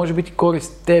samo može biti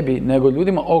korist tebi, nego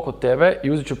ljudima oko tebe.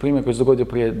 I uzet ću primjer koji se dogodio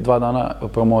prije 2 dana,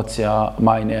 promocija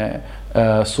Majne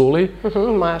Suli.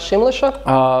 Maja Šimleša.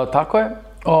 Tako je.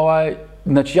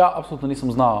 Znači ja apsolutno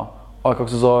nisam znao, kako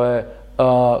se zove,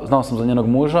 znao sam za njenog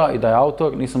muža i da je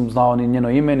autor, nisam znao ni njeno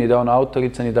ime, ni da je ona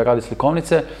autorica, ni da radi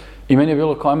slikovnice. I meni je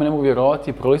bilo kao, ajme ne mogu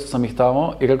vjerovati, prolistao sam ih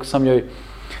tamo i rekao sam joj,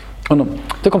 to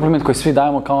je kompliment koji svi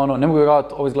dajemo kao ne mogu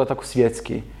vjerovati, ovo izgleda tako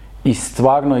svjetski. I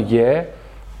stvarno je.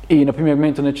 I, na primjer,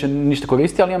 meni to neće ništa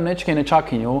koristiti, ali imam nečega i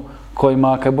nečakinju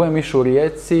kojima, kad budem išao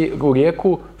u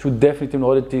Rijeku, ću definitivno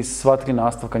odeti sva 3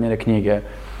 nastavka njene knjige.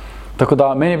 Tako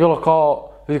da, meni je bilo kao,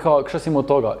 šta si imao od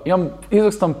toga? Imam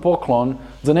izvrstan poklon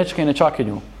za nečega i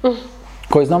nečakinju,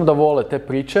 koji znam da vole te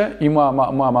priče i moja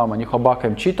mama, njihova baka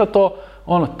im čita to,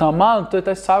 taman, to je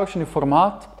taj savršeni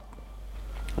format,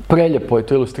 preljepo je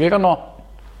to ilustrirano,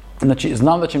 znači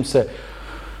znam da će im se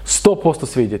 100%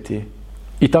 svidjeti.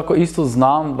 I tako isto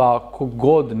znam da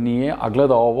kogod nije, a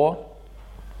gleda ovo,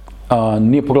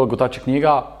 nije pogledao Gutače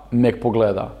knjiga, nek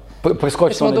pogleda. Mi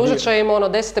smo oduzet će im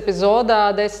 10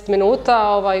 epizoda, 10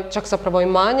 minuta, čak zapravo i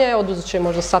manje, oduzet će im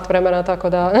možda sat vremena, tako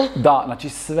da... Da, znači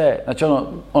sve, znači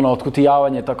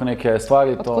otkutijavanje, tako neke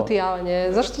stvari, to... Otkutijavanje,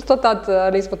 zašto to tad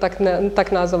nismo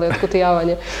tak nazvali,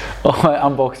 otkutijavanje?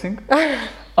 Unboxing.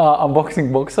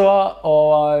 Unboxing boksova,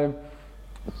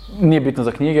 nije bitno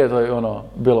za knjige, to je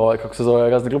bilo kako se zove,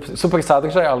 razne gluposti. Super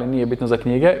sadržaj, ali nije bitno za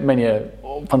knjige. Meni je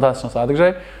fantastičan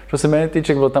sadržaj. Što se mene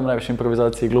tiče, bilo tamo najviše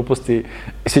improvizacije i gluposti.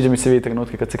 I sviđa mi se vidjeti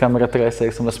trenutke kad se kamera trese,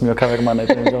 jer sam nasmio kamermana i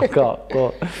to je bilo kao,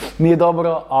 to nije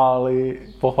dobro, ali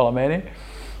pohvala meni.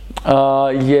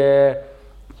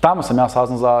 Tamo sam ja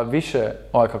saznao za više,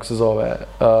 kako se zove,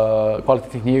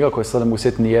 kvalitetnih knjiga koje sada ne mogu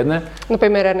sjetiti ni jedne. Na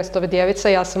primjer, Ernestove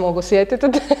djevice, ja se mogu sjetiti.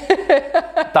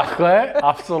 Tako je,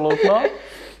 apsolutno.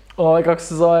 Kako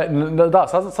se zove, da,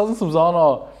 saznao sam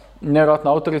za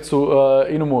nevjerojatnu autoricu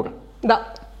Inu Moore. Da.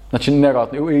 Znači,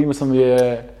 nevjerojatno, imao sam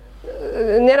je...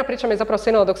 Njena priča mi je zapravo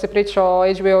sinula dok se priča o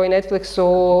HBO i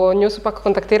Netflixu. Nju su pak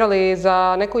kontaktirali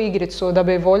za neku igricu da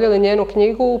bi voljeli njenu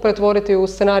knjigu pretvoriti u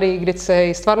scenarij igrice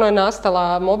i stvarno je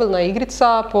nastala mobilna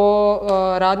igrica po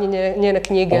radnji njene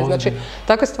knjige. Znači,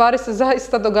 takve stvari se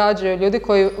zaista događaju. Ljudi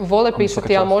koji vole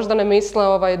pisati, a možda ne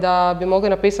misle da bi mogli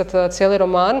napisati cijeli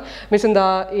roman. Mislim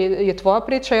da je tvoja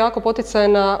priča jako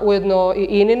poticajna, ujedno i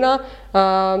Inina.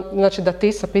 Znači da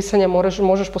ti sa pisanjem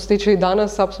možeš postići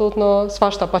danas apsolutno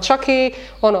svašta, pa čak i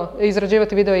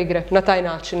izrađivati video igre na taj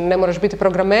način. Ne moraš biti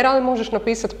programer, ali možeš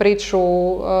napisati priču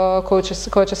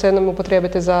koja će se jednom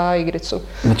upotrijebiti za igricu.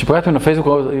 Znači, pogledaj na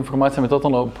Facebooku, informacija mi je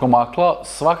totalno promakla.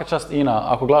 Svaka čast Ina,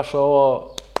 ako gledaš ovo...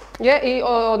 I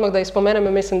odmah da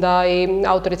ispomenem, mislim da i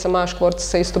autorica Maja Škvorc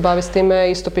se isto bavi s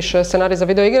time, isto piše scenarij za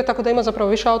video igre, tako da ima zapravo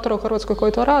više autora u Hrvatskoj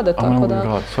koji to rade, tako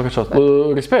da... Svaka čast.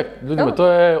 Respekt, ljudima, to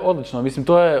je odlično. Mislim,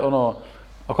 to je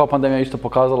ako pandemija isto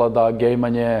pokazala da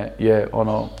gejmanje je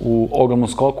u ogromnom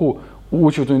skoku,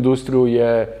 ući u tu industriju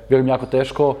je, vjerujem, jako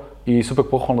teško i super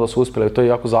pohvalno da su uspjeli, to je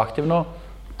jako zahtjevno,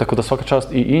 tako da svaka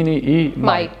čast i Ini i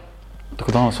Maji.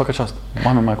 Tako da svaka čast,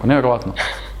 mame majko, nevjerovatno.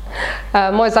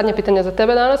 Moje zadnje pitanje za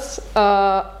tebe danas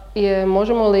je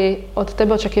možemo li od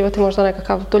tebe očekivati možda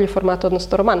nekakav dulji format,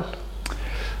 odnosno roman?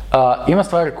 Ima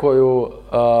stvar koju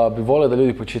bi volio da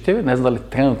ljudi pročitaju, ne znam da li je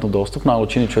trenutno dostupna, ali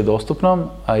učinit ću je dostupnom,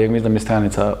 jer mislim da mi je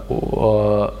stranica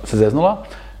se zeznula.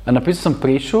 Napisao sam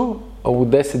priču u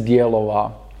 10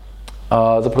 dijelova,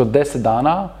 zapravo 10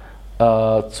 dana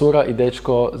cura i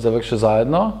dečko završe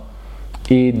zajedno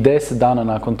i 10 dana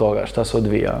nakon toga šta se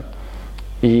odvija.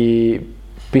 I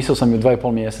pisao sam ju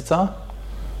 2,5 mjeseca,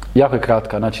 jako je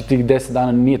kratka, znači tih 10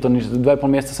 dana nije to ništa, 2,5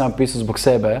 mjeseca sam pisao zbog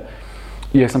sebe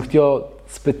jer sam htio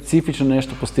specifično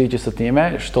nešto postići sa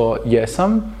time što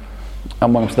jesam, a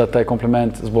moram se dati taj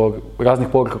kompliment zbog raznih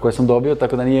poruka koje sam dobio,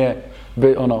 tako da nije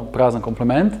prazan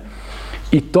kompliment.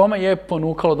 I to me je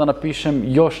ponukalo da napišem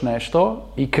još nešto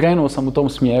i krenuo sam u tom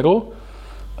smjeru,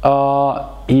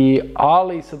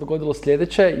 ali se dogodilo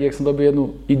sljedeće jer sam dobio jednu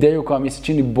ideju koja mi se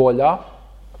čini bolja.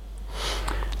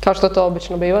 Kao što to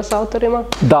obično biva s autorima?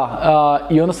 Da,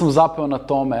 i onda sam zapeo na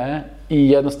tome i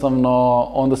jednostavno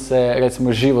onda se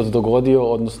recimo život dogodio,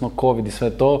 odnosno COVID i sve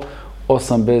to,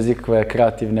 osam bez ikakve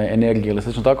kreativne energije ili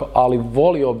slično tako, ali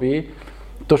volio bi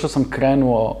to što sam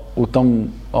krenuo u tom,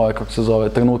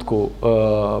 trenutku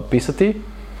pisati,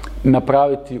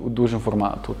 napraviti u dužem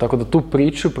formatu. Tako da tu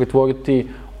priču pretvoriti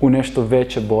u nešto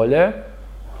veće, bolje,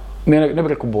 ne bih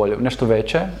rekao bolje, nešto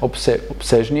veće,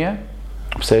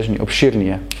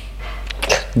 opširnije.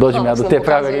 Dođem ja do te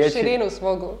prave riječi. Širinu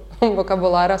svog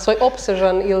vokabulara, svoj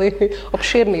opsežan ili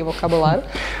opširniji vokabular.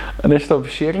 Nešto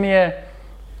opširnije,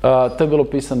 to je bilo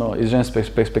pisano iz ženske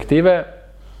perspektive.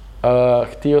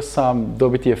 Htio sam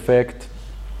dobiti efekt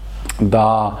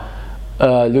da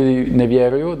ljudi ne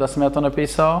vjeruju da sam ja to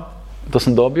napisao, to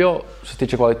sam dobio što se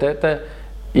tiče kvalitete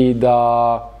i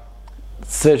da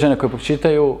sve žene koje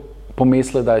pročitaju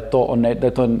pomisle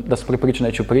da su prepričaju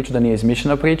nečiju priču, da nije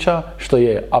izmišljena priča, što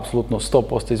je apsolutno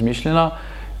 100% izmišljena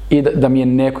i da mi je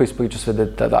neko ispričao sve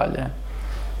detalje.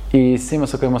 I svima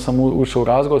sa kojima sam ušao u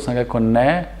razgovor sam rekao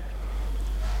ne.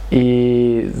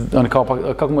 I oni kao, pa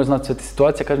kako možeš znati sve te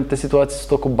situacije? Kažem, te situacije su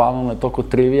toliko banalne, toliko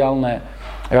trivialne.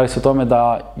 Radi se o tome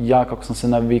da ja, kako sam se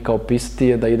navikao pisati,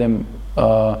 je da idem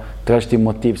tražiti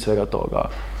motiv svega toga.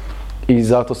 I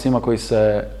zato svima koji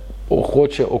se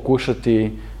hoće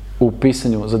okušati u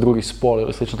pisanju za drugi spol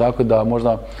ili slično tako, da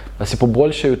možda da se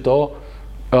poboljšaju to,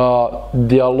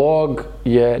 dijalog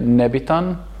je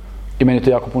nebitan i meni to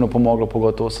jako puno pomoglo,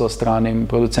 pogotovo sa stranim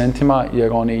producentima,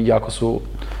 jer oni jako su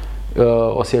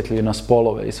osjetljivi na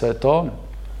spolove i sve to.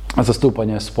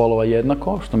 Zastupanje spolova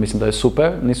jednako, što mislim da je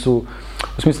super.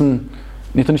 U smislu,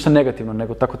 nije to ništa negativno,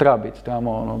 nego tako treba biti.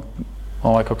 Trebamo,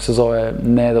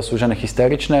 ne da su žene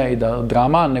histerične i da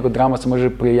drama, nego drama se može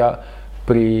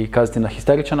prikazati na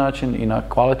histeričan način i na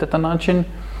kvalitetan način.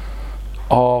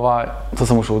 Sad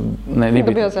sam ušao, nije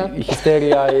bitno. I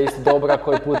histerija je isto dobra,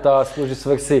 koji puta služi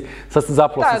svrsi. Sad sam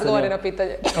zaplao sam se. Odgovori na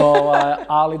pitanje.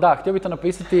 Ali da, htio bih to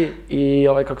napisati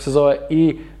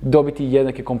i dobiti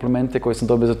jednake komplimente koje sam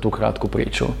dobio za tu kratku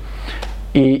priču.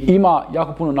 I ima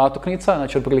jako puno natuknica,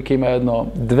 znači otprilike ima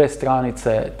 2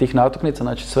 stranice tih natuknica,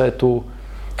 znači sve je tu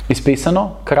ispisano,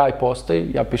 kraj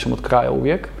postoji, ja pišem od kraja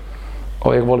uvijek.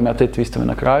 Jer volim ja te twistove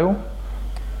na kraju.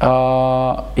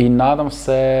 I nadam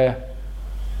se,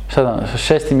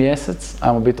 6. mjesec,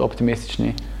 ajmo biti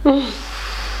optimistični.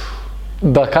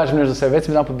 Da kažem nešto za sebe, već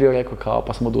sam jedanput bio rekao kao,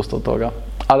 pa sam odustao od toga.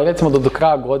 Ali recimo da do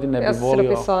kraja godine bi volio... Ja sam se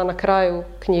napisala na kraju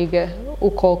knjige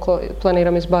ukoliko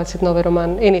planiram izbaciti novi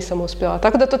roman i nisam uspjela.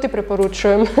 Tako da to ti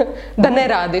preporučujem da ne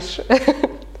radiš.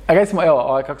 Recimo,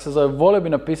 volio bi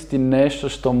napisati nešto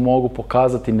što mogu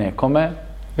pokazati nekome.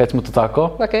 Recimo to tako.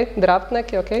 Draft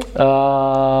neki,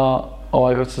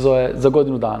 za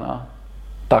godinu dana.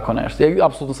 Tako nešto.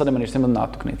 Apsolutno sad nema ništa, ima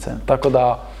natuknice. Tako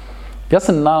da, ja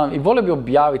se nadam i volio bi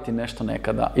objaviti nešto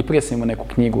nekada. I prije sam imao neku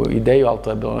knjigu, ideju, ali to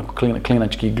je bilo onako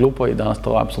klinački i glupo i danas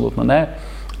to apsolutno ne.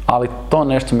 Ali to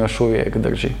nešto mi još uvijek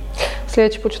drži.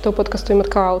 Sljedeći put ćete u podcastu imati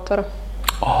kao autora.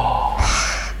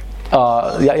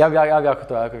 Ja bi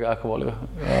jako volio.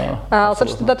 Ali sad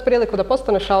ću ti dati priliku da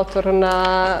postaneš autor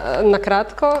na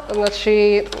kratko.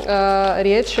 Znači,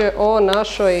 riječ je o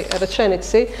našoj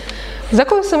rečenici za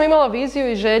koju sam imala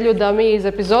viziju i želju da mi iz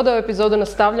epizode u epizodu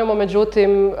nastavljamo,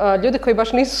 međutim, ljudi koji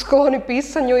baš nisu skloni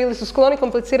pisanju ili su skloni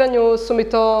kompliciranju su mi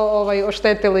to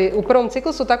oštetili u prvom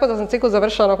ciklusu, tako da sam ciklus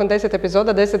završila nakon 10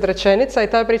 epizoda, 10 rečenica i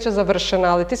ta je priča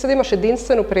završena, ali ti sad imaš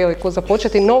jedinstvenu priliku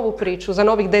započeti novu priču za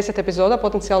novih 10 epizoda,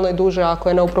 potencijalno i duže ako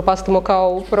je ne upropastimo kao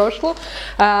u prošlu.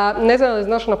 Ne znam da li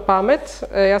znaš na pamet,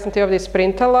 ja sam ti ovdje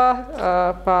isprintala,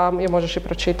 pa je možeš i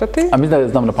pročitati. A mislim da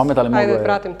znam na pamet, ali mogu... Ajde,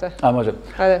 pratim te. Može.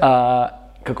 Ajde.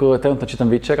 Kako trenutno čitam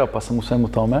Vičera, pa sam u svemu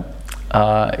tome,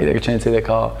 i rečenica ide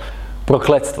kao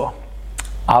prokletstvo,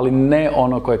 ali ne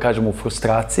ono koje kažemo u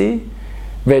frustraciji,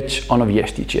 već ono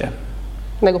vještiće.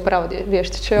 Nego pravo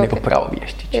vještiće, Nego pravo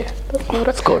vještiće.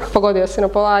 Skoro. Pogodio si na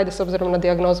pola, ajde, s obzirom na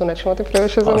dijagnozu nećemo ti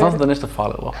previše zamjeriti. Znam se da nešto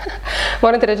falilo.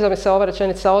 Moram ti reći da mi se ova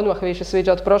rečenica odmah više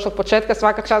sviđa od prošlog početka.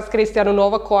 Svaka čast Kristijanu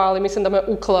Novaku, ali mislim da me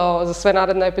ukleo za sve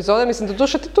naredne epizode. Mislim da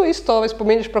duše ti tu isto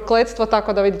spominješ prokletstvo,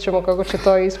 tako da vidit ćemo kako će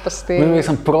to ispasti. Uvijek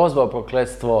sam prozvao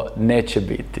prokletstvo, neće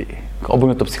biti.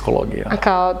 Obrnuta psihologija. A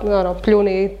kao,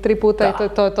 pljuni 3 puta i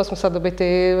to smo sad dobiti,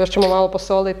 još ćemo malo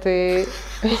posoliti.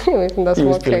 Mislim da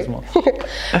smo okej.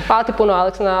 Hvala ti puno,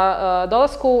 Aleks, na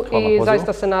dolasku i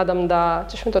zaista se nadam da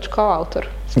ćeš mi doći kao autor.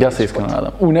 Ja se iskreno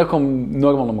nadam. U nekom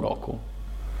normalnom roku.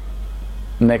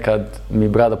 Nekad mi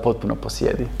brada potpuno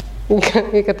posjedi.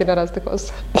 I kad ti naraste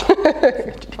kosa.